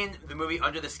ever How? seen the movie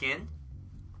Under the Skin?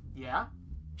 Yeah.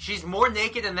 She's more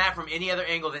naked in that from any other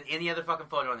angle than any other fucking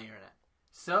photo on the internet.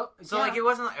 So So yeah. like it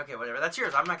wasn't like okay, whatever. That's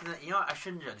yours. I'm not gonna. You know, what? I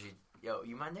shouldn't judge you. Yo,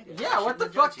 you my nigga. I Yeah, what shouldn't the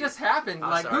have fuck judged you. just happened? I'm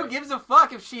Like, sorry. who gives a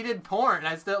fuck if she did porn?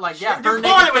 I still like, yeah, She her did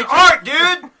porn. It naked was picture- art,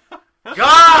 dude.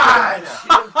 God.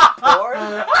 Porn?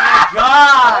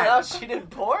 God. Oh, she did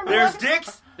porn? There's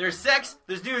dicks. There's sex.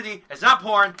 There's nudity. It's not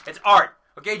porn. It's art.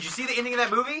 Okay, did you see the ending of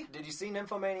that movie? Did you see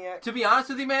Nymphomaniac? To be honest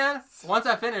with you, man, once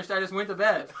I finished, I just went to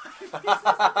bed.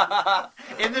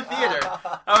 In the theater.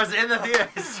 I was in the theater.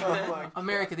 Oh my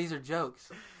America, these are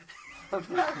jokes.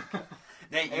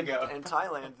 Nate, you go. In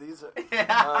Thailand, these are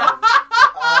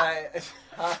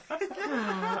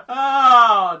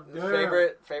Oh,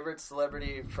 dude. favorite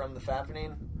celebrity from the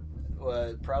fappening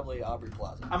Probably Aubrey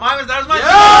Plaza. That was mine.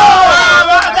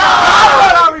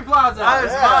 Aubrey Plaza. That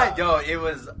was mine. Yo, it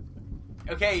was...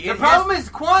 Okay. The problem is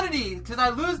quantity, because I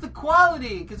lose the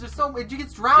quality, because there's so... It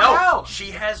gets drowned out.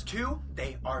 She has 2.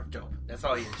 They are dope. That's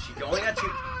all it is. She only got 2.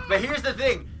 But here's the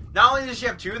thing. Not only does she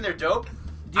have 2 and they're dope...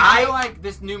 Do you feel like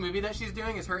this new movie that she's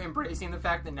doing is her embracing the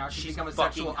fact that now she's become a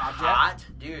sexual object? Hot.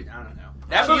 Dude, I don't know.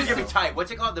 That movie's gonna be tight.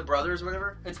 What's it called? The Brothers or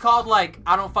whatever? It's called, like,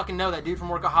 I don't fucking know, that dude from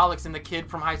Workaholics and the kid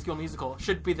from High School Musical.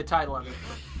 Should be the title of it.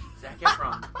 Zac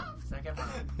Efron.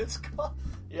 It's called...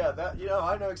 Yeah, that,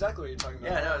 I know exactly what you're talking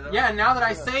about. Yeah, no. Yeah, and now that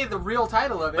I say the real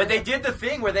title of it... But they did the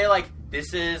thing where they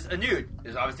this is a nude.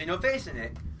 There's obviously no face in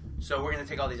it. So we're gonna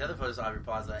take all these other photos of Aubrey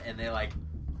Plaza and they,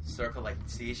 circle,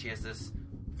 see, she has this...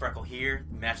 freckle here,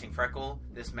 matching freckle,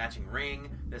 this matching ring,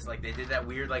 this they did that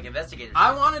weird investigator.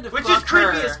 I wanted to which fuck is creepy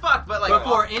her as fuck, but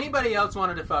before anybody else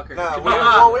wanted to fuck her.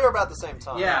 No, we were about the same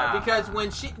time. Yeah, because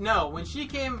when she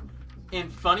came in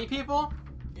Funny People,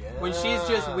 when she's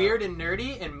just weird and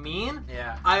nerdy and mean,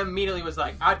 I immediately was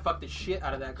like, I'd fuck the shit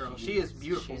out of that girl. She is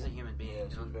beautiful. She's a human being. Yeah,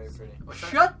 she's very pretty.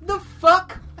 Shut the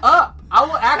fuck up! I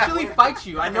will actually fight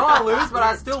you. I know I'll lose, but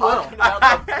I still will. Talking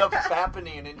about the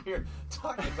fappening in here,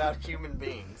 talking about human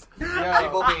beings.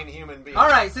 People being human beings.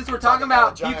 Alright, since we're talking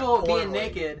about giant people being porn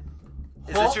naked,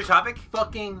 Is this your topic?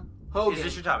 fucking Hogan. Is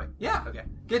this your topic? Yeah. Okay.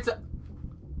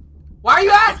 Why are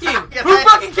you asking? Who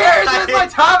fucking cares? That's my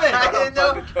topic. I didn't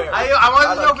know. fucking care. I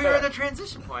wanted to know if we were care. in a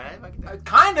transition point.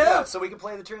 Kind of. Yeah, so we can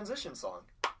play the transition song.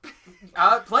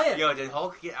 I'll play it. Yo, did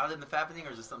Hulk get out in the fappening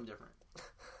or is it something different?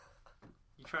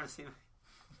 You trying to see me?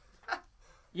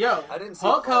 Yo, I didn't see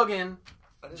Hulk Hulk. Hogan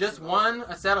I didn't just see Hulk. won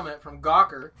a settlement from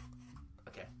Gawker.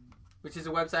 Okay. Which is a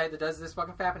website that does this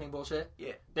fucking fappening bullshit.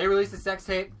 Yeah. They released a sex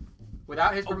tape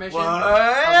without his permission What?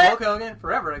 of Hulk Hogan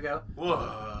forever ago.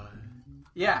 Whoa.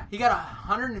 Yeah, he got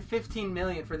 $115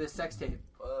 million for this sex tape.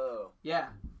 Whoa. Yeah,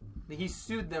 he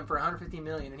sued them for $115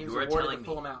 million, and he was You were awarded telling the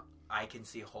full me. amount. I can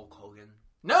see Hulk Hogan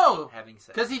No, having sex.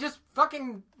 because he just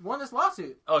fucking won this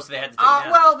lawsuit. Oh, so they had to take it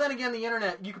down. Well, then again, the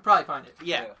internet, you could probably find it.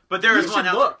 Yeah, Yeah. but there You is one should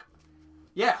out look.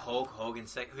 Yeah. Hulk Hogan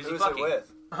sex. Who's he Who's fucking? it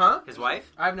with? Huh? His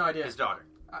wife? I have no idea. His daughter.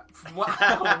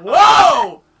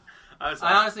 Whoa! I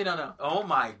honestly don't know. Oh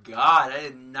my god, I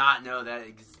did not know that.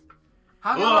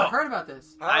 How have you not heard about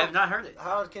this? I have not heard it.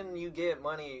 How can you get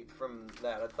money from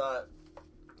that? I thought,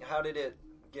 how did it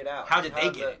get out? How did they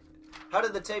get it? How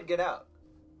did the tape get out?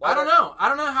 I don't know. I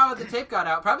don't know how the tape got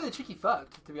out. Probably the chick he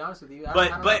fucked, to be honest with you. I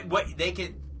don't know.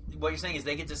 What you're saying is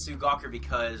they get to sue Gawker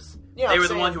because Yeah, they I'm were the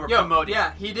saying- one who were Yo, promoting.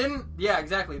 Yeah, he didn't. Yeah,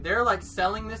 exactly. They're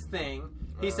selling this thing.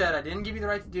 He said, I didn't give you the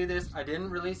right to do this. I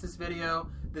didn't release this video.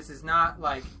 This is not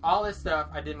all this stuff.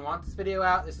 I didn't want this video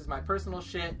out. This is my personal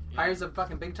shit. Yeah. Hires a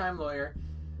fucking big time lawyer.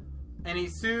 And he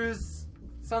sues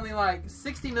something like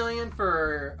 $60 million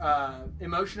for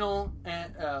emotional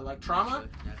and trauma.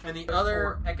 And the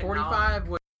other 45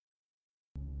 was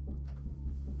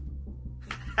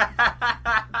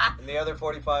And the other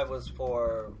 45 was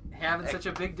for having such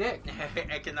a big dick.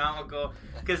 Economical,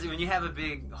 because when you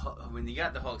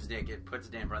got the Hulk's dick, it puts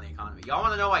a damper on the economy. Y'all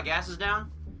want to know why gas is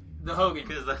down? The Hogan.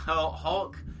 Because the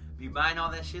Hulk be buying all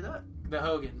that shit up. The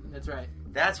Hogan. That's right.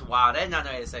 That's wild. I did not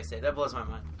know he had a sex tape. That blows my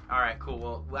mind. All right,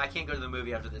 cool. Well, I can't go to the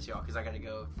movie after this, y'all, because I got to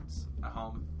go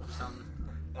home or something.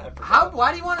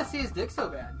 Why do you want to see his dick so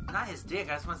bad? Not his dick.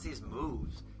 I just want to see his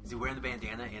moves. Is he wearing the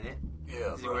bandana in it?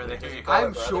 Yeah, Does he wear the Does he hair? call her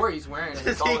I'm brother? sure he's wearing it.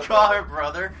 Does he call her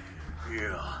brother?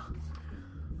 Yeah.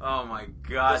 Oh my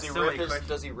god.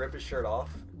 Does he rip his shirt off?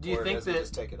 Do you or think does he that-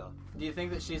 just take it off? Do you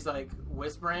think that she's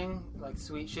whispering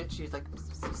sweet shit? She's like,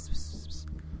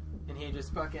 and he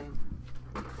just fucking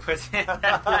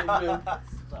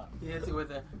he hits it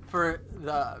with a. For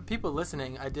the people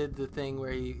listening, I did the thing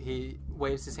where he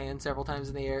waves his hand several times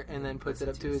in the air and then puts it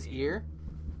up to his ear.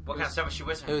 What kind of stuff was she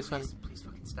whispering? It was funny. Please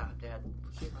fucking stop, Dad.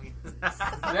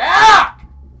 Yeah!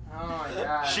 Oh my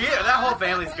god. That whole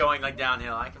family's going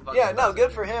downhill. I can fucking. Yeah, no,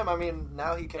 good for him. I mean,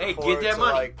 now he can Hey, afford get that to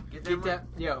money. Get that Get money. that,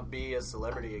 yo. be a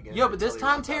celebrity again. Yo, but this until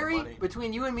he time, runs out of Terry, money.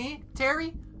 between you and me,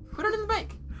 Terry, put it in the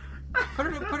bank. Put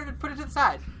it to the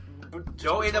side.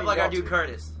 Don't end up like our dude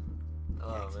Curtis.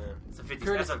 Oh man, It's a 50.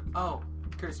 Curtis. That's a, Oh,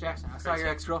 Curtis Jackson. I saw Curtis your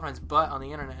ex-girlfriend's butt on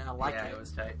the internet. And I like yeah, it. it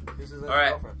was tight. who's his All right.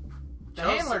 girlfriend? The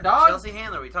handler, dog. Chelsea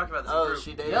Handler. We talked about this. in Oh, group.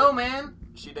 she dated. Yo, man.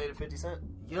 She dated 50 Cent.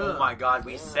 Yo. Oh my god,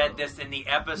 we Yeah. said this in the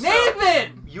episode.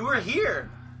 Nathan! You were here.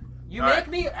 You All make right.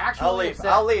 me actually I'll leave.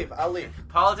 upset. I'll leave.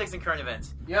 Politics and current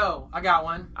events. Yo, I got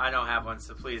one. I don't have one,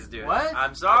 so please do it. What?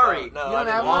 I'm sorry. No, You don't I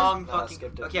didn't. have Long No, I fucking.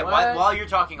 skipped it. Okay, What? while you're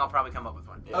talking, I'll probably come up with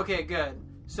one. Yeah. Okay, good.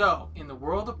 So, in the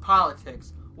world of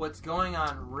politics, what's going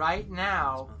on right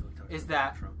now is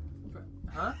that...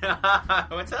 Huh?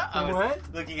 What's up? I was What?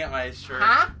 looking at my shirt.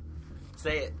 Huh?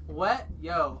 Say it. What?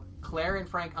 Yo, Claire and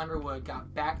Frank Underwood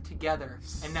got back together,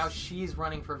 and now she's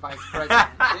running for vice president.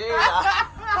 Dude,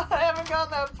 I haven't gone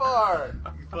that far.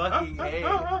 Fucking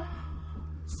A.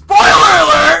 Spoiler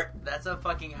alert! That's a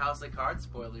fucking House of Cards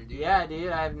spoiler, dude. Yeah,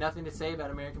 dude, I have nothing to say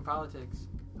about American politics.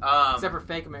 Except for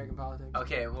fake American politics.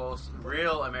 Okay, well,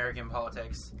 real American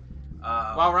politics.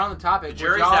 While we're on the topic, the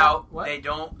jury's would y'all- out. What? They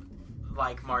don't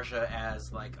like Marsha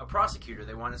as like a prosecutor.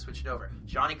 They want to switch it over.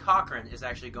 Johnny Cochran is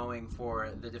actually going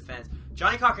for the defense.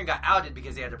 Johnny Cochran got outed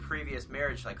because he had a previous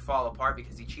marriage like fall apart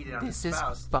because he cheated on This his is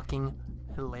spouse. fucking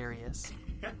hilarious.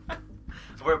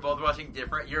 We're both watching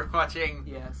different. You're watching.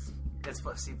 Yes. It's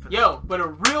see, for Yo, but a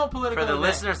real political for the event.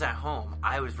 listeners at home,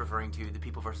 I was referring to The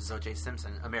People vs. O.J.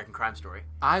 Simpson, American Crime Story.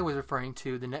 I was referring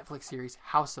to the Netflix series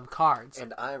House of Cards.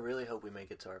 And I really hope we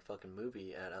make it to our fucking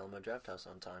movie at Alamo Drafthouse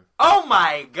on time. Oh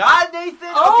my God, Nathan!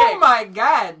 Oh Okay. my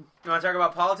God! You want to talk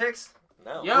about politics?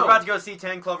 No. Yo. We're about to go see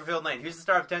 10 Cloverfield Lane. Who's the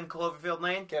star of 10 Cloverfield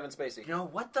Lane? Kevin Spacey. You know,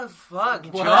 what the fuck?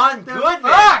 What John the Goodman!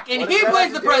 fuck? And What he does that plays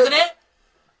have the to do with- president.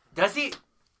 Does he?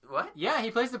 What? Yeah,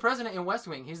 he plays the president in West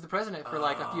Wing. He's the president for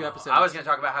like a few episodes. I was going to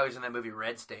talk about how he's in that movie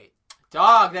Red State.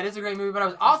 Dog, that is a great movie, but I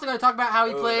was also going to talk about how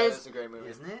he That plays. is a great movie.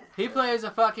 Isn't it? He plays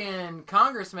a fucking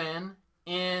congressman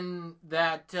in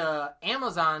that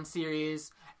Amazon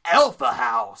series Alpha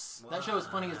House. That show is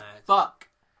funny as What? fuck.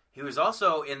 He was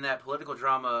also in that political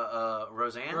drama,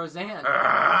 Roseanne. Roseanne.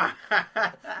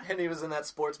 And he was in that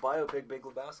sports biopic, Big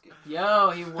Lebowski. Yo,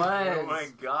 he was. Oh my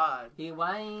God. He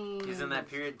was. He's in that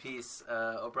period piece,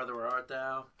 Oh Brother, Where Art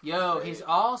Thou? Yo, Great, he's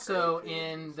also great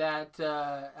in that.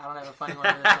 I don't have a funny one.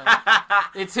 For this one.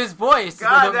 It's his voice,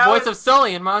 God, the that voice was- of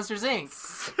Sully in Monsters Inc.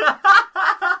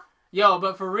 Yo,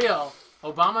 but for real,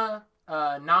 Obama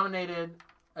nominated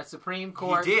a Supreme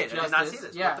Court did. I justice. did not see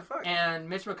this. Yeah, What the fuck? and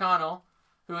Mitch McConnell,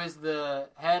 who is the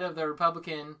head of the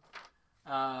Republican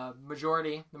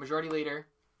majority, the majority leader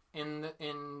in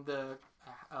the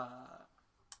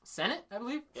Senate, I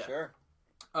believe. Yeah.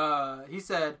 Sure. He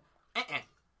said, He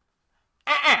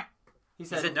He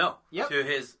said no Yep. to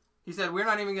his... He said, we're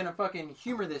not even going to fucking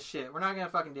humor this shit. We're not going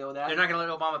to fucking deal with that. They're not going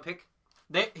to let Obama pick?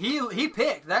 He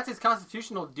picked. That's his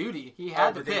constitutional duty. He had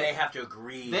to but pick. then they have to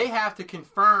agree. They have to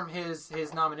confirm his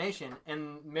nomination.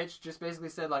 And Mitch just basically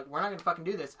said, like, we're not going to fucking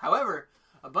do this. However,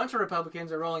 a bunch of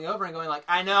Republicans are rolling over and going like,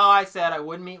 I know I said I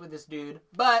wouldn't meet with this dude,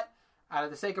 but out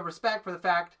of the sake of respect for the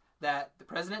fact that the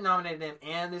president nominated him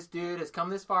and this dude has come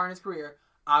this far in his career,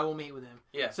 I will meet with him.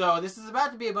 Yeah. So this is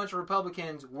about to be a bunch of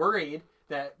Republicans worried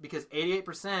that because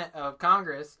 88% of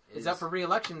Congress is up for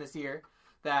re-election this year,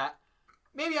 that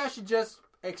maybe I should just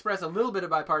express a little bit of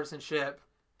bipartisanship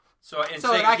so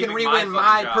that I can re-win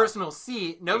my job. personal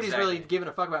seat. Nobody's really Exactly. giving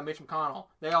a fuck about Mitch McConnell.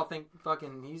 They all think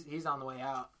fucking he's on the way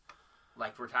out.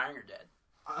 Like retiring or dead.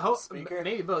 I hope Speaker?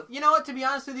 maybe both. You know what? To be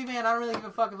honest with you, man, I don't really give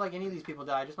a fuck if like any of these people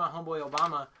die. Just my homeboy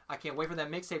Obama. I can't wait for that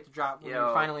mixtape to drop when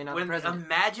we're finally not the president.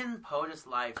 Imagine POTUS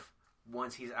life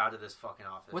once he's out of this fucking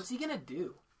office. What's he gonna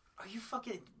do? Are you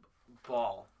fucking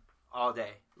ball all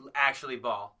day? Actually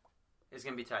ball. It's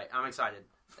gonna be tight. I'm excited.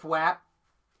 Fwap?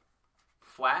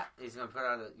 Flat? He's gonna put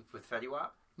out with Fetty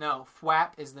Wap? No,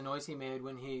 fwap is the noise he made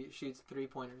when he shoots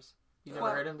 3-pointers. You never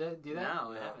Fwap. heard him do that?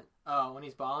 No, I haven't. Oh, when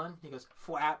he's balling, he goes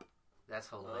fwap. That's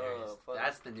hilarious. Oh, fuck.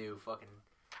 That's the new fucking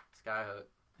skyhook.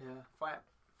 Yeah, Flap.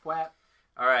 fwap.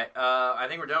 All right, I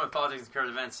think we're done with politics and current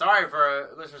events. Sorry for our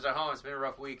listeners at home. It's been a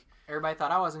rough week. Everybody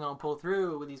thought I wasn't gonna pull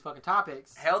through with these fucking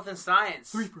topics. Health and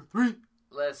science. 3 for 3.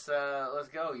 Let's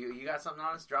go. You got something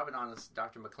on us? Drop it on us,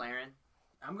 Dr. McLaren.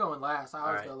 I'm going last. I always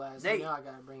Alright. go last. Nate. You know I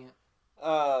gotta bring it.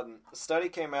 A study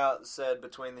came out that said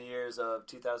between the years of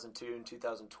 2002 and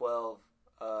 2012,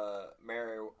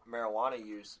 marijuana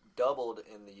use doubled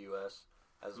in the U.S.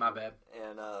 My bad.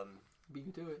 And Beat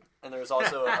you to it. and there's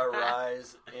also a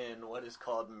rise in what is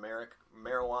called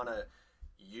marijuana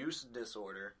use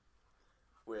disorder,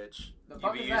 which The You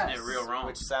fuck be is using that? it real wrong.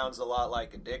 which sounds a lot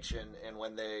like addiction. And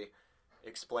when they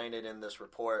explain it in this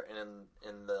report and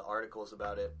in the articles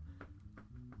about it,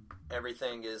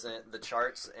 everything isn't the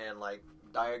charts and like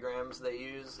diagrams they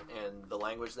use and the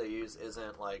language they use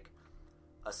isn't like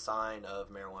a sign of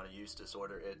marijuana use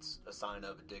disorder. It's a sign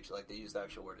of addiction. Like they use the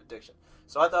actual word addiction.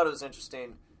 So I thought it was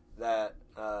interesting that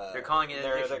They're calling it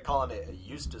addiction. They're calling it a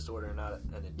use disorder, not an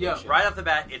addiction. Yeah, Right off the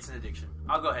bat, it's an addiction.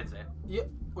 I'll go ahead and say it. Yeah.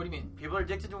 What do you mean? People are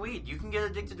addicted to weed. You can get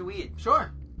addicted to weed.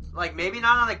 Sure. Like, maybe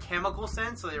not on a chemical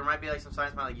sense, so there might be, like, some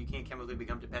science behind, like, you can't chemically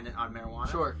become dependent on marijuana.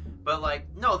 Sure. But, like,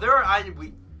 no, there are,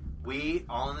 we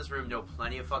all in this room know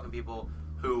plenty of fucking people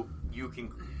who you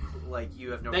can, like,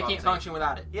 you have no They problem can't saying- function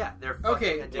without it. Yeah, they're fucking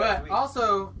Okay, addicted to but weed.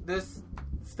 also this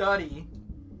study,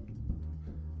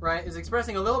 right, is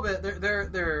expressing a little bit.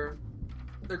 They're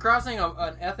They're crossing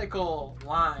an ethical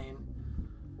line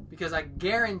because I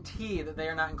guarantee that they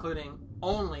are not including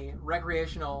only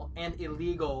recreational and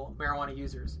illegal marijuana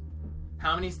users.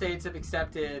 How many states have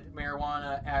accepted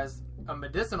marijuana as a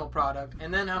medicinal product,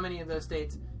 and then how many of those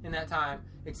states in that time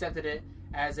accepted it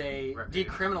as a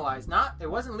decriminalized?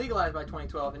 It wasn't legalized by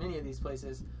 2012 in any of these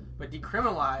places, but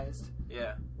decriminalized.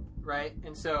 Yeah. Right?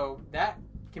 And so that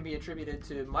can be attributed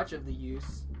to much of the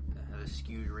use. The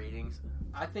skewed readings.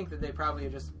 I think that they probably are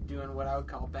just doing what I would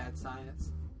call bad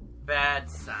science. Bad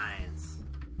science.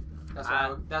 That's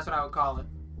what I would call it.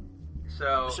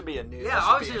 So It should be a new. yeah,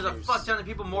 obviously there's a fuck ton of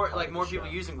people more people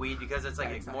using weed because it's like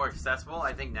Bad it's science. more accessible.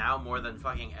 I think now more than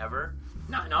fucking ever.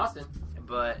 Not in Austin.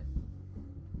 But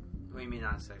what do you mean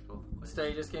not accessible? A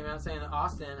study just came out saying that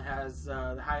Austin has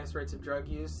the highest rates of drug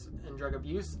use and drug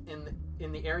abuse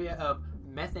in the area of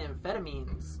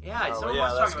methamphetamines. Yeah, someone yeah,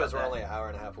 was that's talking because about we're that. only an hour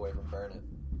and a half away from Burnet.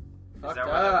 Is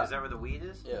that where the weed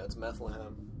is? Yeah, it's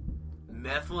Methlehem.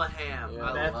 Methlehem. Yeah. I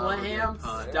love a Bethlehem? good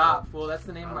pun. Stop, fool. That's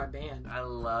the name of my band. I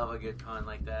love a good pun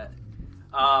like that.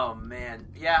 Oh man,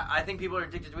 yeah. I think people are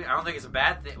addicted to weed. I don't think it's a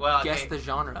bad thing. Well, Guess the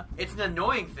genre. it's an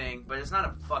annoying thing, but it's not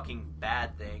a fucking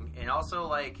bad thing. And also,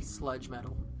 like, Sludge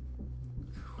metal.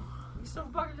 you still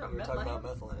fucking We were talking about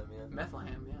Methlehem, yeah.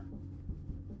 Bethlehem,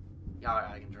 yeah. Y'all are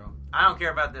out of control. I don't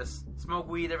care about this. Smoke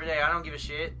weed every day. I don't give a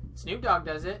shit. Snoop Dogg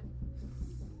does it.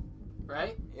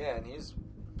 Right? Yeah, and he's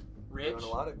Rich. doing a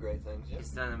lot of great things. Yeah. He's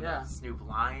done Yeah. Snoop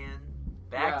Lion.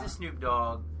 Back Yeah. to Snoop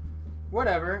Dogg.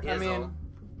 Whatever. I Izzle. mean,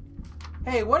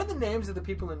 hey, what are the names of the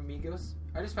people in Migos?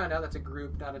 I just found out that's a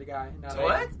group, not a guy. Not a-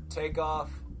 What?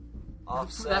 Takeoff,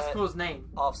 Offset, That's the fool's name.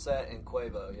 Offset, and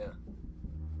Quavo. Yeah.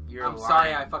 You're I'm lying.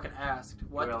 sorry I fucking asked.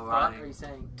 What You're the lying. fuck are you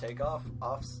saying? Takeoff,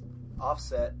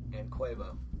 Offset, and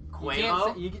Quavo. You can't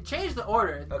Quavo? say, you can change the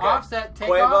order. Okay. Offset, take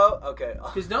off. Quavo. Okay.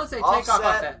 Because don't say take off,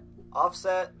 offset.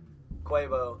 Offset,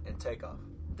 Quavo, and Takeoff.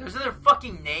 There's other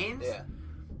fucking names? Yeah.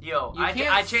 Yo, You I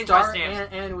can't changed my start stance.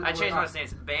 and end with I the changed word my off.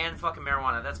 stance. Ban fucking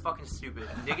marijuana. That's fucking stupid.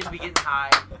 Niggas be getting high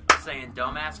saying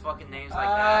dumbass fucking names like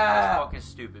that. That's fucking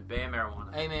stupid. Ban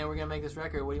marijuana. Hey man, we're gonna make this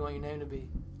record. What do you want your name to be?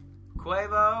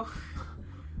 Quavo?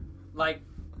 Like,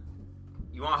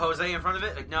 You want Jose in front of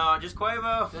it? Like, no, just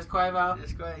Quavo. just Quavo.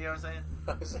 Just Quavo, you know what I'm saying?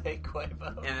 Jose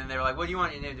Quavo. And then they were like, what do you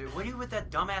want your name to do? What do you with that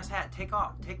dumbass hat? Take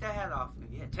off. Take that hat off.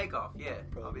 Yeah, take off. Yeah.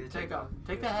 I'll be the Take takeoff. off.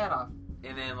 Take the hat off.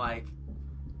 And then, like,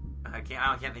 I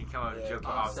can't think of a joke for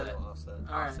Offset. Offset.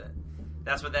 All right. Offset.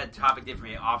 That's what that topic did for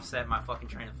me. Offset my fucking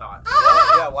train of thought.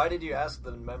 Yeah, why did you ask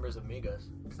the members of Migos?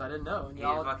 Because I didn't know. And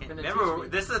Yeah, y'all fucking, finna remember,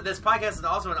 teach me. this podcast is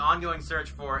also an ongoing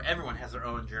search for everyone has their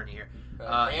own journey here.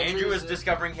 Andrew is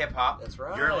discovering hip hop. That's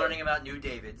right. You're learning about new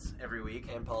Davids every week.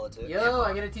 And politics. Yo,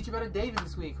 I gotta teach you about a David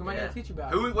this week. Who am I Yeah. gonna teach you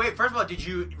about? Wait, first of all, did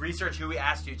you research who we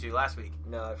asked you to last week?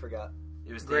 No, I forgot.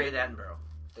 It was Great. David Attenborough.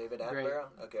 David Great. Attenborough?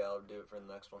 Okay, I'll do it for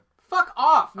the next one. Fuck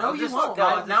off! No, I'll you just- won't.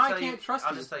 I'll just Now I tell you- can't trust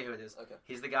I'll you. just tell you who it is. Okay.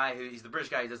 He's the British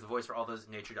guy who does the voice for all those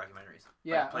nature documentaries.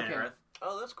 Yeah, Like Planet okay. Earth.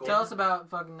 Oh, that's cool. Tell us about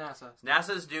fucking NASA.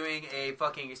 NASA's doing a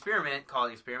fucking experiment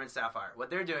called Experiment Sapphire. What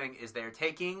they're doing is they're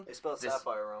taking... They spelled this-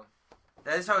 Sapphire wrong.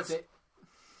 That is how it's... They-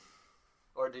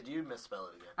 Or did you misspell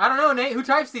it again? I don't know, Nate. Who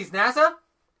types these? NASA?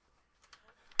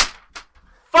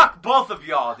 Fuck both of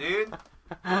y'all, dude.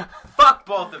 Fuck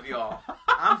both of y'all.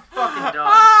 I'm fucking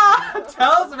done.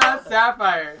 Tell us about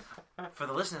Sapphire. For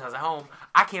the listeners at home,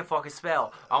 I can't fucking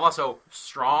spell. I'm also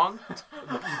strong,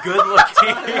 good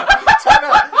looking.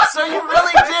 So you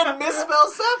really did misspell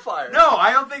Sapphire? No,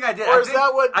 I don't think I did. Or I is think,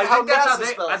 that what- I how think that's NASA how they,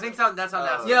 spells I think it? so, that's how NASA.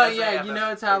 Yeah, that's Yeah, how they yeah. have You that.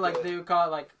 know, it's how like they would call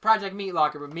it like Project Meat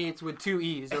Locker, but meats with 2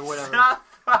 E's or whatever.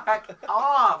 Fuck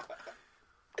off.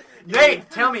 Nate,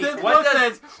 tell me This what book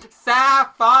does says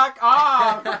fuck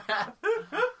off.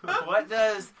 what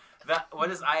does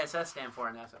ISS stand for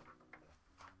in NASA?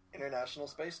 International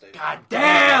Space Station. God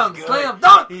Damn, that's good. slam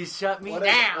dunk. He shut me What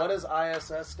down. does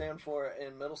ISS stand for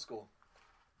in middle school?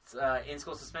 It's,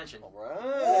 in-school suspension. All right.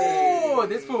 Oh,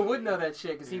 this fool would know that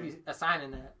shit because he'd be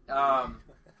assigning that.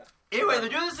 Anyway, they're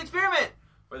doing this experiment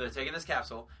where they're taking this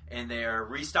capsule and they're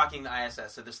restocking the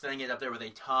ISS. So they're sending it up there with a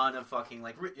ton of fucking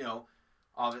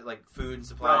all of it, like food and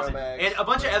supplies Bags. and a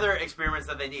bunch of other experiments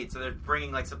that they need. So they're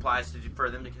bringing like supplies for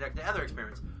them to conduct the other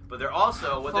experiments. But they're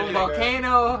also what they're Full doing.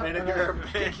 volcano. Vinegar,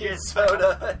 baking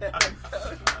soda.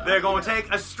 They're going to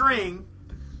take a string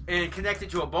and connect it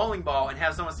to a bowling ball and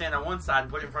have someone stand on one side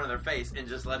and put it in front of their face and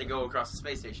just let it go across the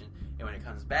space station. And when it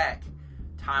comes back,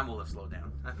 time will have slowed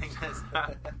down. I think that's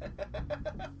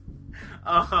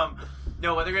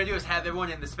no, what they're going to do is have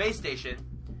everyone in the space station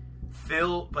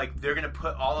they're going to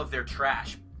put all of their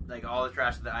trash, like all the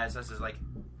trash that the ISS is like,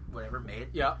 whatever, made.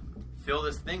 Yeah. Fill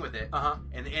this thing with it. Uh huh.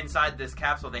 And inside this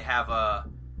capsule, they have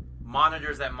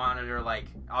monitors that monitor, like,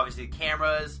 obviously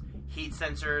cameras, heat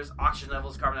sensors, oxygen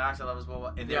levels, carbon dioxide levels, blah, blah,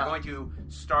 blah. And they're going to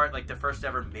start, like, the first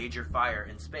ever major fire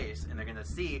in space. And they're going to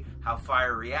see how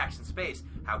fire reacts in space.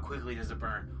 How quickly does it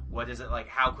burn? What is it like?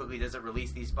 How quickly does it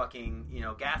release these fucking,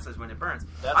 gases when it burns?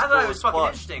 That's I thought cool it was as fucking fuck.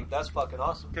 interesting. That's fucking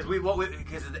awesome. Because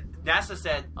NASA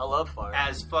said, I love fire.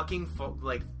 as fucking,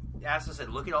 NASA said,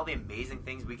 look at all the amazing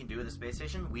things we can do at the space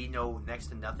station. We know next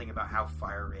to nothing about how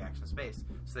fire reacts in space.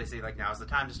 So they say, like, now's the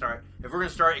time to start. If we're going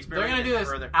to start They're experimenting going to do this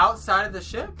further. outside of the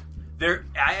ship?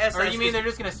 ISS Or you mean they're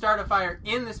just going to start a fire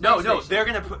in the space No,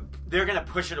 station? they're gonna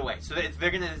push it away. So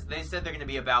they said they're gonna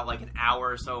be about like an hour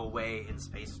or so away in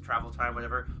space travel time,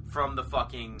 whatever, from the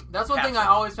fucking. That's one thing I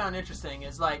capsule. always found interesting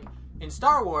is, like, in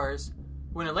Star Wars,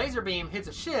 when a laser beam hits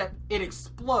a ship, it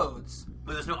explodes.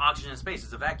 But there's no oxygen in space;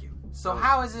 it's a vacuum. So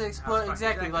how is it explode? How's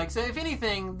Exactly. exactly. Like, so if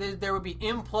anything, there would be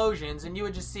implosions, and you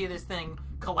would just see this thing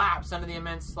collapse under the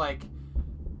immense, like,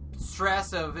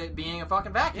 stress of it being a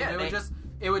fucking vacuum. Yeah,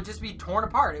 it would just be torn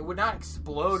apart. It would not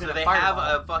explode in So a they fireball.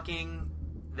 have a fucking.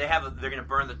 They're gonna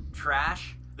burn the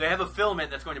trash. They have a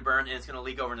filament that's going to burn, and it's going to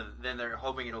leak over into. Then they're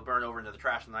hoping it'll burn over into the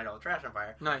trash and light all the trash on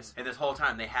fire. Nice. And this whole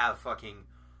time they have fucking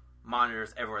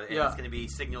monitors everywhere, and Yeah. it's going to be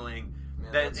signaling.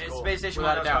 Man, The that's cool. space station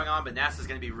Without won't a know what's doubt. going on, but NASA's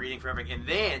going to be reading for everything. And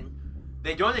then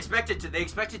they don't expect it to. They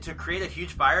expect it to create a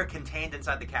huge fire contained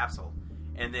inside the capsule,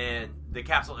 and then the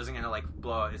capsule isn't going to like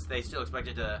blow. They still expect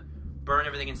it to burn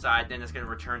everything inside. Then it's going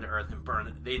to return to Earth and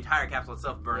burn the entire capsule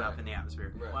itself, burn up in the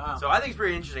atmosphere. Right. Wow. So I think it's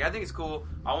pretty interesting. I think it's cool.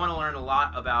 I want to learn a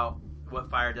lot about what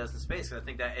fire does in space because I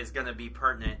think that is going to be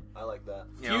pertinent. I like that.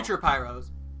 You know, Future pyros.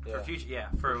 Yeah.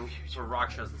 for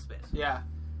rock shows in space. Yeah.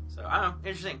 So I don't know,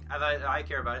 interesting. I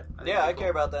care about it. I think Yeah, I it's cool.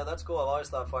 care about that. That's cool. I've always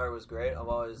thought fire was great. I've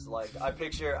always I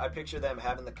picture them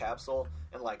having the capsule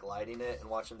and like lighting it and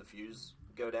watching the fuse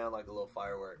go down like a little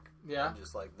firework. Yeah. And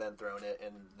just like them throwing it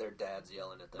and their dad's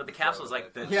yelling at them. But the capsule is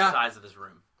like the Yeah. size of this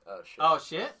room. Oh shit. Oh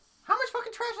shit! How much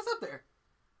fucking trash is up there?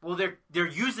 Well, they're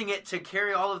using it to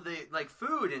carry all of the like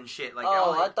food and shit. Like, Oh,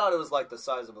 all I thought it was like the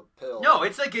size of a pill. no,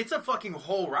 it's a fucking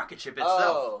whole rocket ship itself.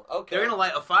 Oh, okay. They're gonna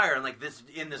light a fire in like this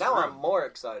Now room. I'm more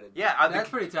excited. Yeah, That's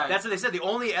pretty tight. That's what they said. The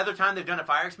only other time they've done a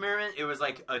fire experiment, it was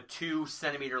like a 2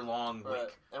 centimeter long Right.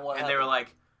 wick, And what and they were happened?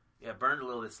 like, "Yeah, burned a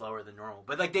little bit slower than normal."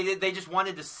 But like they just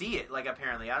wanted to see it. Like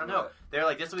apparently, I don't know. Right. They're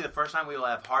like, "This will be the first time we will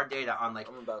have hard data on like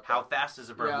I'm about how that. fast does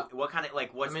it burn? Yeah. What kind of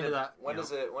like what's I'm into that. When you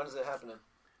is it happening?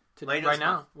 Later Right this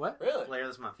now. month. What? Really? later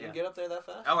this month? You Yeah. can get up there that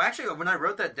fast? Oh, actually, when I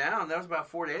wrote that down, that was about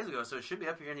 4 days ago, so it should be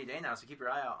up here any day now. So keep your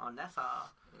eye out on NASA.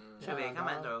 Should be Yeah,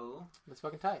 coming no. though. That's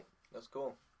fucking tight. That's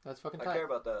cool. That's fucking I tight. care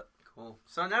about that. Cool.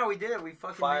 So now we did it. We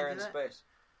fucking Fire made in it. space.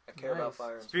 I care about Nice.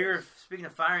 fire in space. Speaking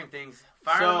of firing things,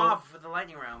 fire So- them off with the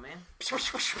lightning round, man.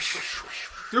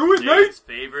 Do it, Jake's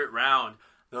favorite round,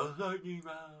 the lightning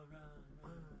round.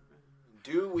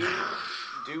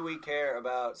 Do we care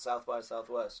about South by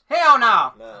Southwest? Hell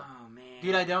no! No. Oh man,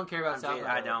 Dude, I don't care about I'm South jaded.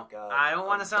 by. I don't. God, I don't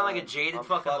want to I'm sound like a done. jaded I'm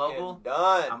fucking local.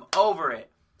 Done. I'm over it.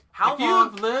 How If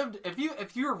long? you've lived,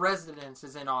 if your residence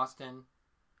is in Austin,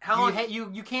 How you long? hate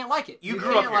you can't like it. You You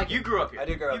grew can't up here. like You it. grew up here. I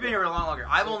did grow up You've been here. here a lot longer.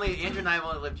 Andrew and I have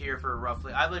only lived here for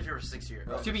roughly. I've lived here for 6 years.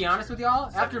 Oh. To be honest with y'all,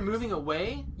 7 after years. moving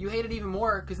away, you hate it even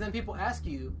more because then people ask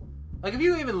you, like, if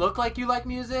you even look like you like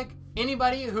music,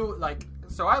 anybody who like,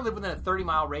 so I live within a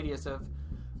 30-mile radius of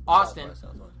Austin. South by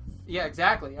Southwest. Yeah,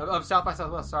 exactly. Of South by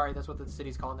Southwest. Sorry, that's what the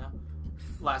city's called now.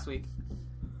 Last week.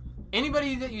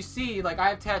 Anybody that you see, like, I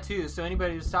have tattoos, so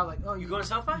anybody who's stop like, oh, You going to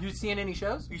South by? you seeing any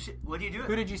shows? What do you do?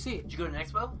 Who did you see? Did you go to an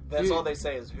expo? That's Dude. all they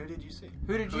say is, who did you see?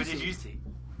 Who did you Who see? did you see?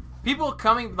 People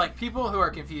coming, like, people who are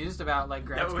confused about, like,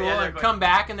 grad Yeah, school yeah, they're and like, come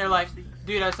back and they're like,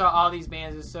 dude, I saw all these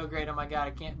bands. It's so great. Oh, my God,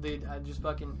 I can't, dude,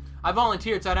 I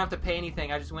volunteered, so I don't have to pay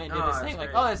anything. I just went and did Oh, this that's thing.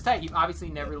 Like, great. oh, that's tight. You've obviously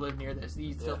never lived near this.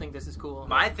 You still Yeah. think this is cool.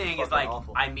 My thing is Fucking like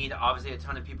awful. I meet obviously a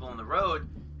ton of people on the road,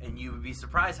 and you would be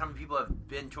surprised how many people have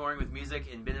been touring with music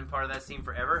and been in part of that scene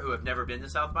forever who have never been to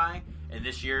South by. And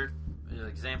this year, an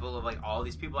example of like all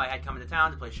these people I had coming to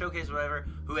town to play showcase or whatever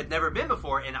who had never been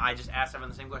before, and I just asked everyone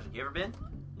the same question: "You ever been?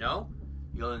 No?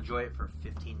 You'll enjoy it for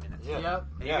 15 minutes, Yeah. Yep.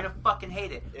 and Yeah. you're gonna fucking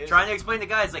hate it." It is- Trying to explain to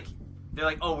guys like they're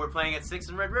like, "Oh, we're playing at 6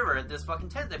 and Red River at this fucking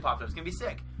tent they popped up. It's gonna be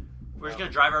sick. We're just No.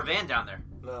 gonna drive our van down there."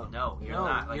 No. No, you're No,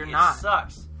 not. Like, you're it not.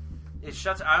 sucks. It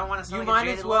shuts. I don't want to sound You like might a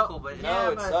jaded as well- local, but Yeah,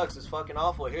 No, it but- sucks. It's fucking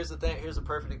awful. Here's the thing. Here's a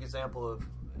perfect example of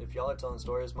if y'all are telling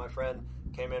stories. My friend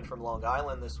came in from Long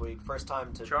Island this week. First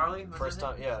time to Charlie? Was First his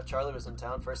time, yeah. Charlie was in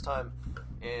town. First time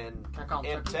in Can I call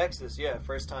him Chucky? Texas. Yeah,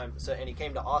 first time. So and he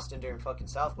came to Austin during fucking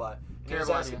South by. And he was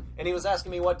Terrible asking, idea. and he was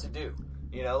asking me what to do.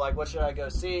 You know, like what should I go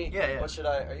see? Yeah. What should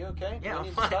I? Are you okay? Do Yeah, we I'm need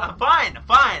to fine. stop? I'm fine. I'm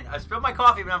fine. I spilled my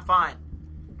coffee, but I'm fine.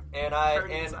 And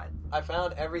Hurting I inside. I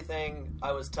found everything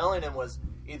I was telling him was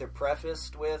either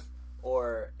prefaced with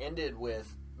or ended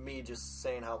with me just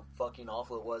saying how fucking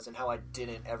awful it was and how I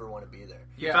didn't ever want to be there.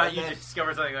 You thought you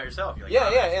discovered something about yourself. You're like, Yeah,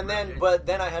 "Oh, yeah, that's and then, really but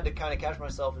then I had to kind of catch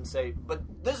myself and say, but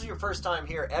this is your first time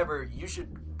here ever. You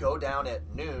should go down at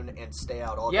noon and stay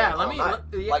out all day. Yeah, all let me- night.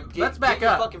 yeah, like, let's back get your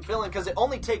up. fucking feeling because it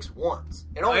only takes once.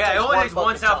 It Oh only yeah, takes it only takes one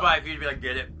fucking South time. by for you to be like,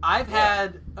 get it. I've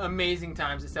had amazing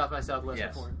times at South by Southwest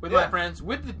Yes. before with Yeah. my friends.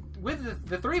 With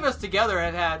the three of us together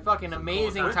have had fucking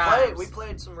amazing times. times. We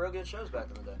played some real good shows back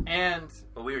in the day. And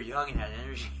But we were young and had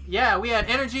energy. yeah, we had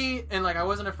energy, and like I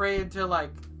wasn't afraid to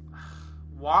like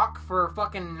walk for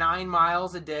fucking 9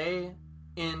 miles a day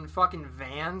in fucking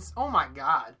vans. Oh my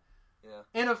god.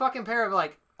 Yeah. In a fucking pair of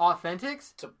like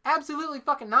Authentics? To- Absolutely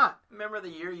fucking not. Remember the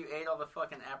year you ate all the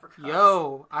fucking apricots?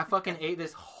 Yo, I fucking ate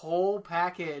this whole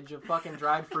package of fucking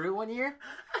dried fruit one year,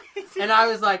 and I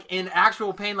was like in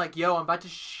actual pain, like, yo, I'm about to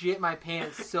shit my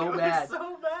pants so It was bad.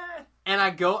 so bad. And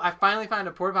I finally found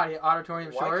a porta potty at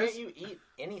Auditorium Why Shores. can't you eat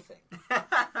anything?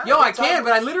 Yo, I can,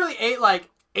 but I literally ate like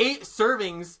 8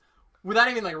 servings without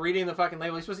even like reading the fucking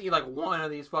label. You're supposed to eat like one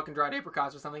of these fucking dried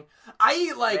apricots or something. I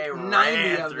eat like They 90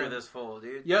 ran of through them. this full,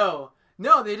 dude. Yo,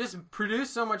 no, they just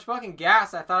produced so much fucking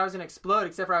gas. I thought I was gonna explode.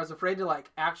 Except for I was afraid to like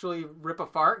actually rip a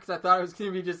fart because I thought it was gonna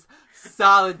be just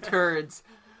solid turds.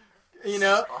 You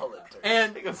know. Solid turd.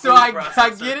 And Like a so food I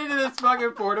processor. get into this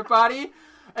fucking porta potty,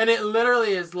 and it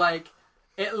literally is like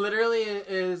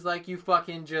you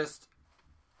fucking just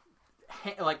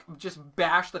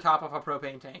bash the top of a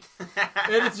propane tank.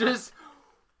 And it's just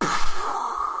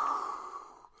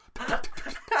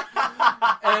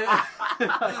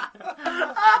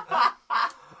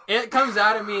and it comes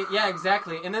out of me, yeah,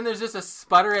 exactly. And then there's just a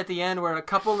sputter at the end where a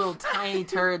couple little tiny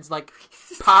turds like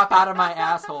pop out of my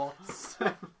asshole.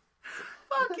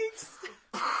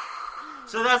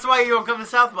 So that's why you don't come to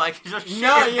South by, 'cause you're No, shitting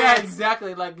yeah, your pants.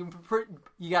 exactly. Like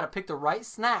you got to pick the right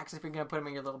snacks if you're gonna put them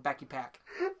in your little Becky pack.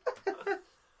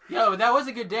 Yo, that was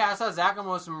a good day. I saw Zach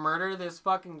almost murder this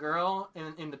fucking girl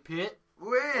in the pit.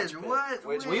 Which? What?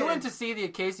 Which- We went to see the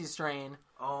Casey strain,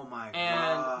 Oh my and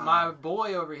god. my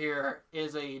boy over here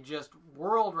is a just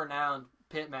world-renowned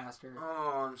pit master.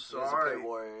 Oh, I'm He was a sorry. pit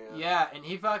warrior, yeah. Yeah, and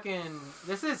he fucking.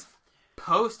 This is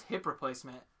post hip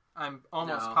replacement. I'm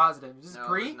almost No. positive. This is No,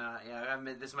 pre. it's not. Yeah, I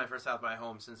mean, this is my first South by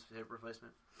home since hip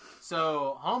replacement.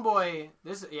 So homeboy, so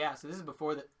this is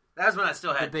before the That was when I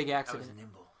still had big I was accident.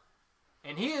 nimble.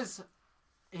 And he is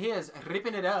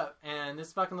ripping it up, and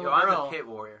this fucking Yo, little I'm girl, the pit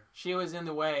warrior. she was in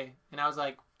the way, and I was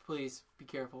like, please be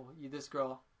careful. This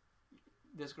girl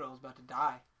is about to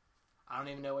die. I don't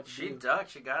even know what to She do. ducked.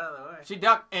 She got out of the way. She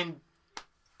ducked, and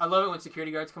I love it when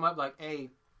security guards come up like, hey,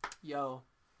 yo,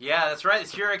 Yeah, that's right. The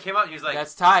security came up. He was like,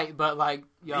 that's tight, but like,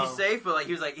 yo, "Be safe," but like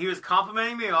he was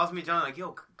complimenting me, and also me telling me like,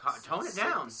 "Yo, tone it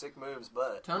down." Sick moves,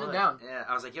 but tone it But, down. Yeah,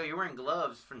 I was like, "Yo, you're wearing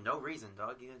gloves for no reason,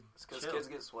 dog." You it's because chill. kids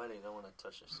get sweaty. They don't want to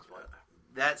touch their sweat.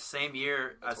 That same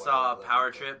year, That's I why saw I love Power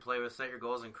it. Trip play with Set Your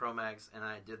Goals and Chromags, and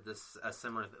I did a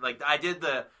similar like I did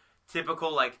the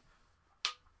typical like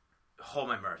hold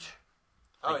my merch.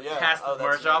 Oh Like, yeah, cast the that's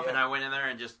merch me, off, yeah. and I went in there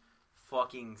and just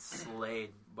fucking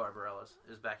slayed Barbarella's. It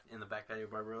was back in the back patio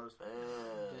of Barbarella's. Man.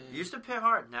 Used to pit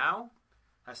hard. Now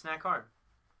I snack hard.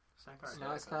 Snack hard.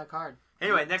 Now it's not hard.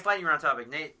 Anyway, next lightning round topic.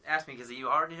 Nate asked me because you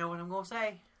already know what I'm gonna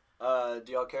say.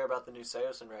 Do y'all care about the new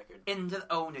Seosin record? Into the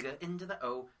O, nigga. Into the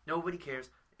O. Nobody cares.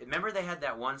 Remember they had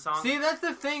that one song? See, that's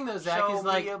the thing though, Zach, Show is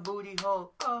like, me a booty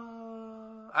hole.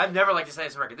 I've never liked the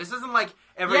Seosin record. This isn't like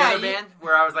every Yeah, other you- band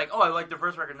where I was like, oh, I like the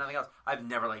first record, nothing else. I've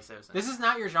never liked Seosin. this is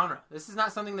not your genre. This is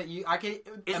not something that I could.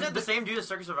 Isn't it the same dude as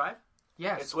Circus Survive?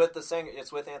 Yes. It's with the singer.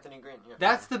 It's with Anthony Green. Yeah.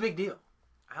 That's the big deal.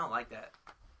 I don't like that.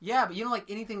 Yeah, but you don't like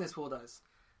anything this fool does.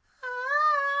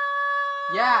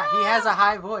 Yeah, he has a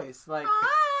high voice. Like,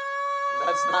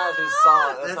 That's not his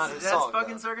song. That's not his that's song.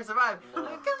 fucking though. Circus Survive. No.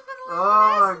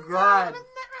 oh my god,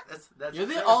 That's you're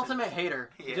the Seosin. ultimate hater.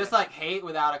 Yeah. Just like hate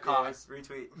without a cause. Yeah,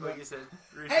 retweet what you said.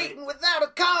 Retweet. Hating without a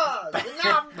cause. And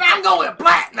now I'm I'm going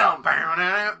platinum.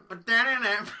 That's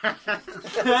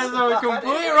That's a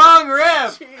complete wrong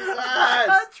riff. Jesus.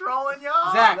 Trolling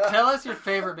y'all. Zach, tell us your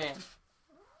favorite band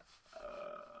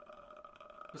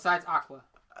besides Aqua.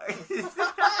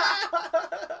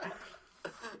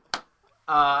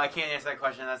 I can't answer that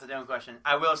question. That's a dumb question.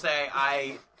 I will say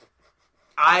I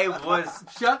was.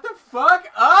 Shut the fuck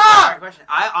Hard up. question.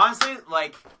 I honestly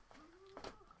like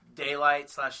Daylight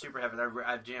 / Super Heaven.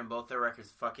 I've jammed both their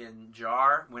records. Fucking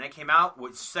Jar when it came out.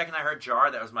 Second I heard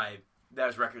Jar, that was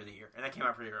record of the year, and that came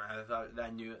out pretty early. I thought that I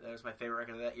knew that was my favorite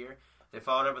record of that year. They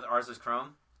followed up with Ours Is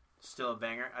Chrome, still a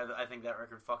banger. I think that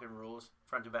record fucking rules,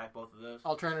 front to back, both of those.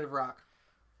 Alternative rock.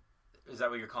 Is that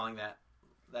what you're calling that?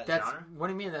 that That's genre? what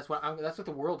do you mean? That's what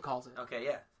the world calls it. Okay,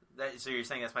 yeah. So you're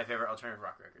saying that's my favorite alternative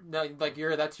rock record? No, like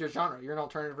that's your genre. You're an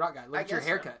alternative rock guy. Look I at your guess so.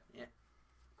 haircut. Yeah.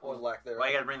 Or lack thereof. Why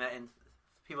you gotta bring that in?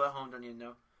 People at home don't even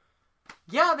know.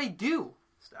 Yeah, they do.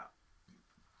 Stop.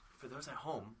 For those at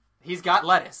home. He's got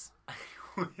lettuce.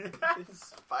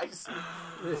 It's spicy.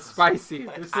 It's spicy.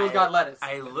 This fool's got lettuce.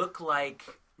 I look like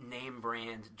name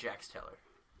brand Jax Taylor.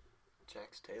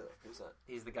 Jax Taylor. Who's that?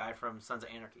 He's the guy from Sons of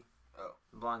Anarchy. Oh.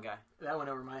 The blonde guy. That went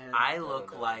over my head. I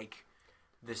look know. like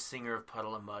the singer of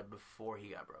Puddle of Mud before he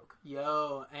got broke.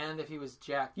 Yo, and if he was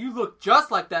Jack, you look just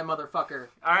like that motherfucker.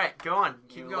 All right, go on.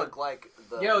 Keep You going. look like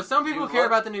the... Yo, some people you care look-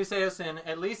 about the new Seosin.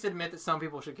 At least admit that some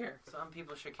people should care. Some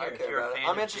people should I care. care If you're a about it. fan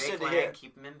I'm of interested Jake to Lang, hear.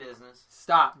 keep him in business.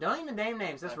 Stop. Don't even name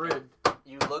names. That's Okay. rude.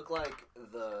 You look like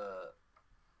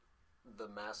the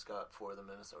mascot for the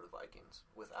Minnesota Vikings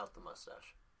without the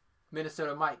mustache.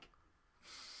 Minnesota Mike.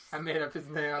 I made up his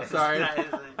name. I'm sorry.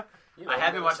 You know, I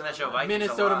have been watching that show Vikings a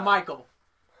Minnesota lot. Michael.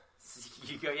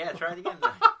 You go, yeah, try it again.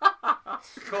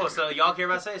 Cool, so y'all care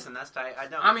about Seosin. That's tight. I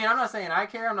don't. I mean, I'm not saying I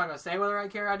care. I'm not going to say whether I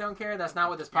care or I don't care. That's not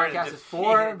what this You're podcast gonna is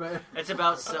for. defeat But it. It's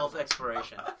about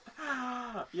self-exploration.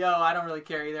 yo, I don't really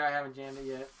care either. I haven't jammed it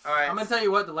yet. All right. I'm going to tell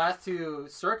you what. The last two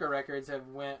Circa records have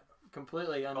went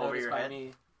completely Over unnoticed your by head?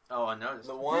 me. Oh, I noticed.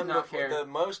 The one not before, care. the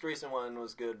most recent one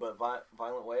was good, but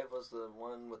Violent Wave was the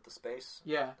one with the space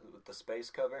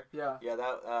cover. Yeah. Yeah,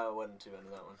 that wasn't too into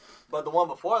that one. But the one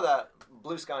before that,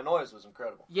 Blue Sky Noise, was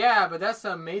incredible. Yeah, but that's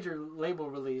a major label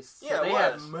release. So Yeah, it they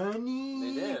was. had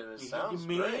money. They did. It sounds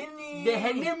great. They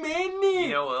had the money. You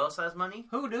know who else has money?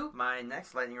 Who do? My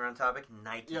next lightning round topic: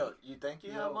 Nike. Yo, you think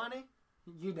you have money?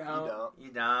 You don't. You don't.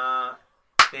 You don't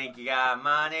think you got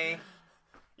money?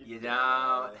 You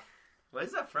don't. What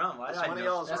is that from? Why That's do I one of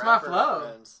know? y'all's That's my rapper flow.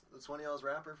 friends. That's one of y'all's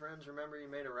rapper friends. Remember, you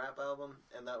made a rap album,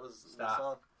 and that was the Stop.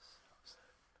 song.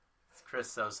 It's Chris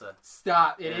Sosa.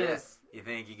 Stop. It Yeah. is. You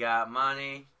think you got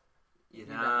money? You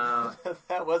don't.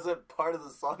 That wasn't part of the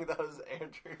song. That was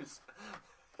Andrew's.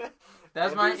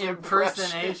 That's my Andrew's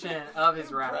impersonation of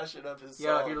his rap. Impression of his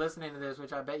Yo, song. if you're listening to this,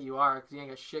 which I bet you are, because you ain't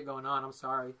got shit going on, I'm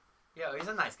sorry. Yo, he's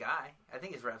a nice guy. I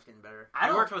think his rap's getting better. I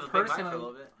don't worked with Big Mike for a personally-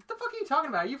 little bit. What the fuck are you talking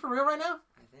about? Are you for real right now?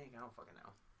 I think. I don't fucking know.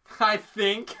 I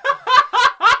think.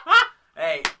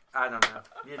 Hey, I don't know.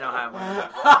 You don't have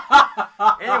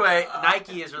one. Anyway,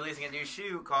 Nike is releasing a new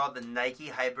shoe called the Nike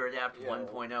Hyper Adapt Yeah,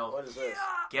 1.0. What is this?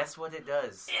 Guess what it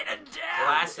does? It adapts.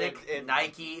 Classic It-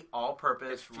 Nike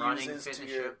all-purpose It running fuses fitness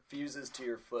to your shoe. fuses to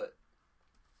your foot.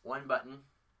 One button,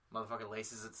 motherfucker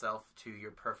laces itself to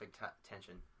your perfect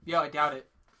tension. Yo, I doubt it.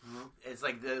 It's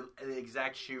like the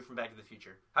exact shoe from Back to the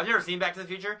Future. Have you ever seen Back to the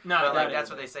Future? No, I But, doubt like, it. that's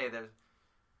what they say.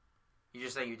 You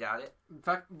just saying you doubt it?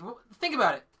 Fuck, think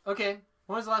about it. Okay,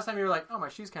 when was the last time you were like, oh, my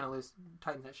shoe's kind of loose,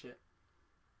 tighten that shit?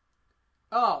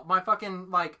 Oh, my fucking,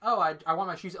 like, I want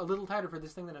my shoes a little tighter for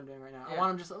this thing that I'm doing right now. I Yeah. want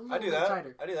them just a little I do bit that.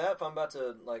 tighter. I do that if I'm about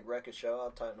to like wreck a show.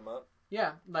 I'll tighten them up.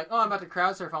 Yeah, like, oh, I'm about to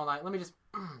crowd surf all night. Let me just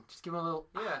give them a little.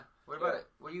 Yeah. What about Yeah. it?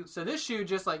 What do you... So this shoe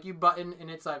just like you button and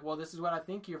it's like, well, this is what I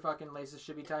think your fucking laces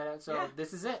should be tied at. So Yeah.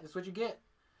 this is it. This is what you get.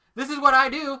 This is what I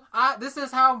do. This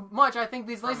is how much I think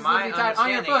these laces From my need to be tied on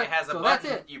your understanding, foot. it has a so button.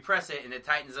 that's it. You press it, and it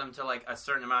tightens them to like a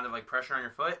certain amount of like pressure on your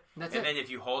foot. That's and it. then if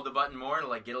you hold the button more, it'll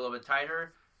like get a little bit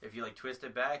tighter. If you like twist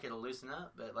it back, it'll loosen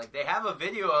up. But like they have a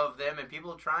video of them and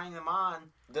people trying them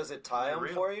on. Does it tie They're them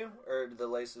real. for you, or do the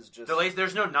laces just? The lace,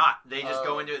 there's no knot. They just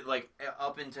go Oh. into it like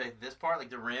up into this part, like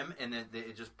the rim, and then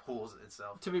it just pulls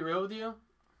itself. To be real with you,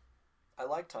 I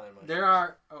like tying my. there shoes.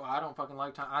 are. Oh, I don't fucking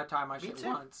like tie. I tie my Me shit too.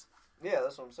 once. Yeah,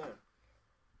 that's what I'm saying.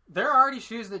 There are already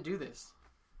shoes that do this.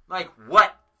 Like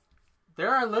what? There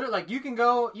are literally like you can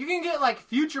get like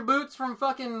Future boots from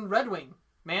fucking Red Wing.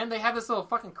 Man, they have this little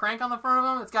fucking crank on the front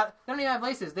of them. They don't even have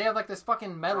laces. They have like this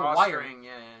fucking metal wire. Drawstring,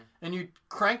 yeah. And you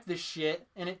crank this shit,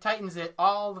 and it tightens it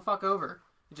all the fuck over.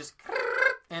 It just,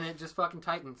 and it just fucking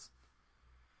tightens.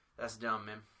 That's dumb,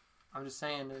 man. I'm just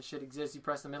saying that shit exists. You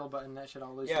press the middle button, that shit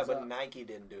all loosens Yeah, but up. Nike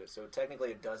didn't do it, so technically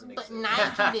it doesn't But exist.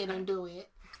 Nike didn't do it.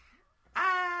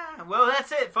 Well,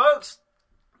 that's it, folks.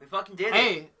 We fucking did it.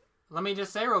 Hey, let me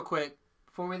just say real quick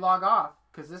before we log off,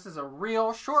 because this is a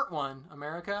real short one,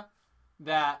 America.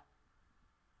 That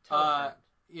Tell a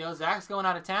friend. Zach's going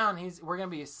out of town. We're gonna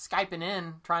be Skyping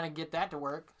in, trying to get that to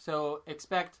work. So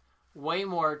expect way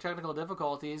more technical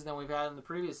difficulties than we've had in the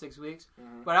previous 6 weeks.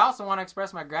 Mhm. But I also want to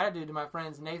express my gratitude to my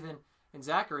friends Nathan and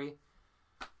Zachary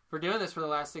for doing this for the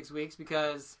last 6 weeks,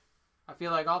 because I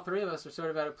feel like all three of us are sort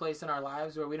of at a place in our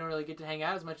lives where we don't really get to hang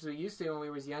out as much as we used to when we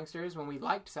were youngsters, when we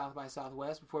liked South by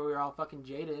Southwest before we were all fucking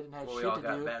jaded and had Well, we shit all to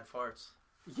got do. bad farts.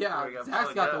 Yeah, We got Zach's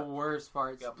plugged got up. the worst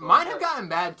farts. Got plugged Mine have up. gotten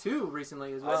bad too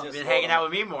recently as well. just- Been hanging out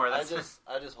with me more. I That's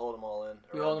just hold them all in.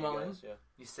 You around hold them all guys, Yeah.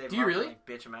 You say Do you really? Like,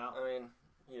 bitch him out. I mean,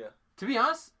 yeah, To be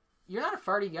honest, you're not a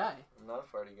farty guy, I'm not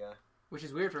a farty guy. which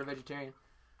is weird for a vegetarian.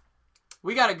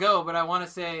 We gotta go, but I want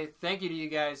to say thank you to you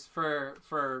guys for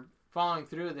following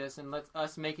through with this and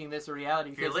us making this a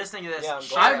reality. If you're listening to this, Yeah, I'm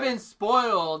glad. I've been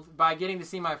spoiled by getting to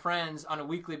see my friends on a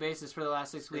weekly basis for the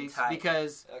last 6 been weeks tight.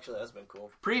 because Actually, that's been cool.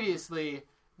 previously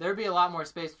there'd be a lot more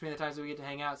space between the times that we get to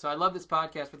hang out. So I love this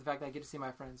podcast for the fact that I get to see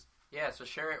my friends. yeah, so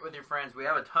share it with your friends. We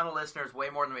have a ton of listeners, way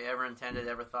more than we ever intended,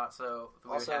 ever thought so. We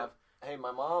would Also, have. hey,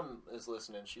 my mom is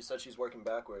listening. She said she's working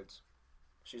backwards.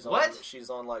 She's What? On, she's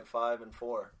on like 5 and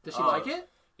 4. Does she Oh. like it?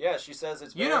 Yeah, she says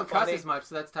it's You very don't cuss funny. as much,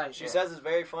 so that's tight. She says it's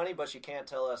very funny, but she can't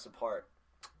tell us apart.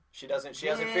 She hasn't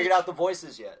figured out the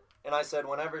voices yet. And I said,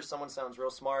 whenever someone sounds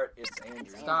real smart, it's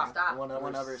Andrew. Stop.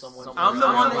 Whenever someone I'm the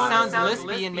one that sounds Sounds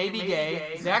lispy and maybe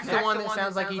gay. Zach's the one that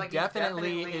sounds like he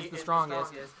definitely is the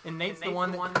strongest. And Nate's the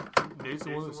one that... Nate's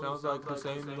the one that sounds like the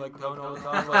same like tone all the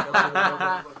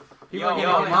time. Yo,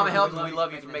 Mama Helton, we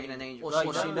love you for making an angel.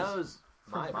 Well, she knows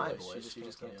my voice. She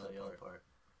just can't tell the other part.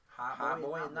 Hot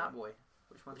boy and not boy.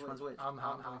 Which one's which? I'm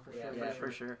for sure. Yeah,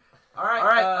 for sure. All right,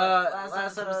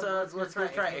 Last episode, let's go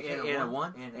try it. And a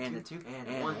 1, and a 2,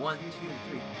 and 1, 2,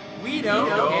 3. We don't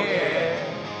care.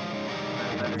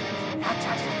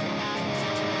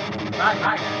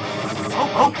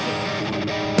 Bye.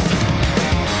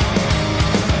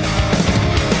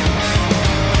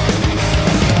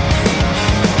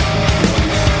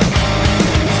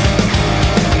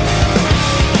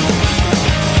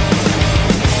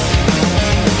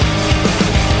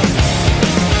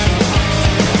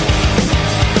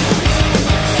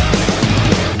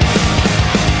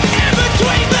 Rebel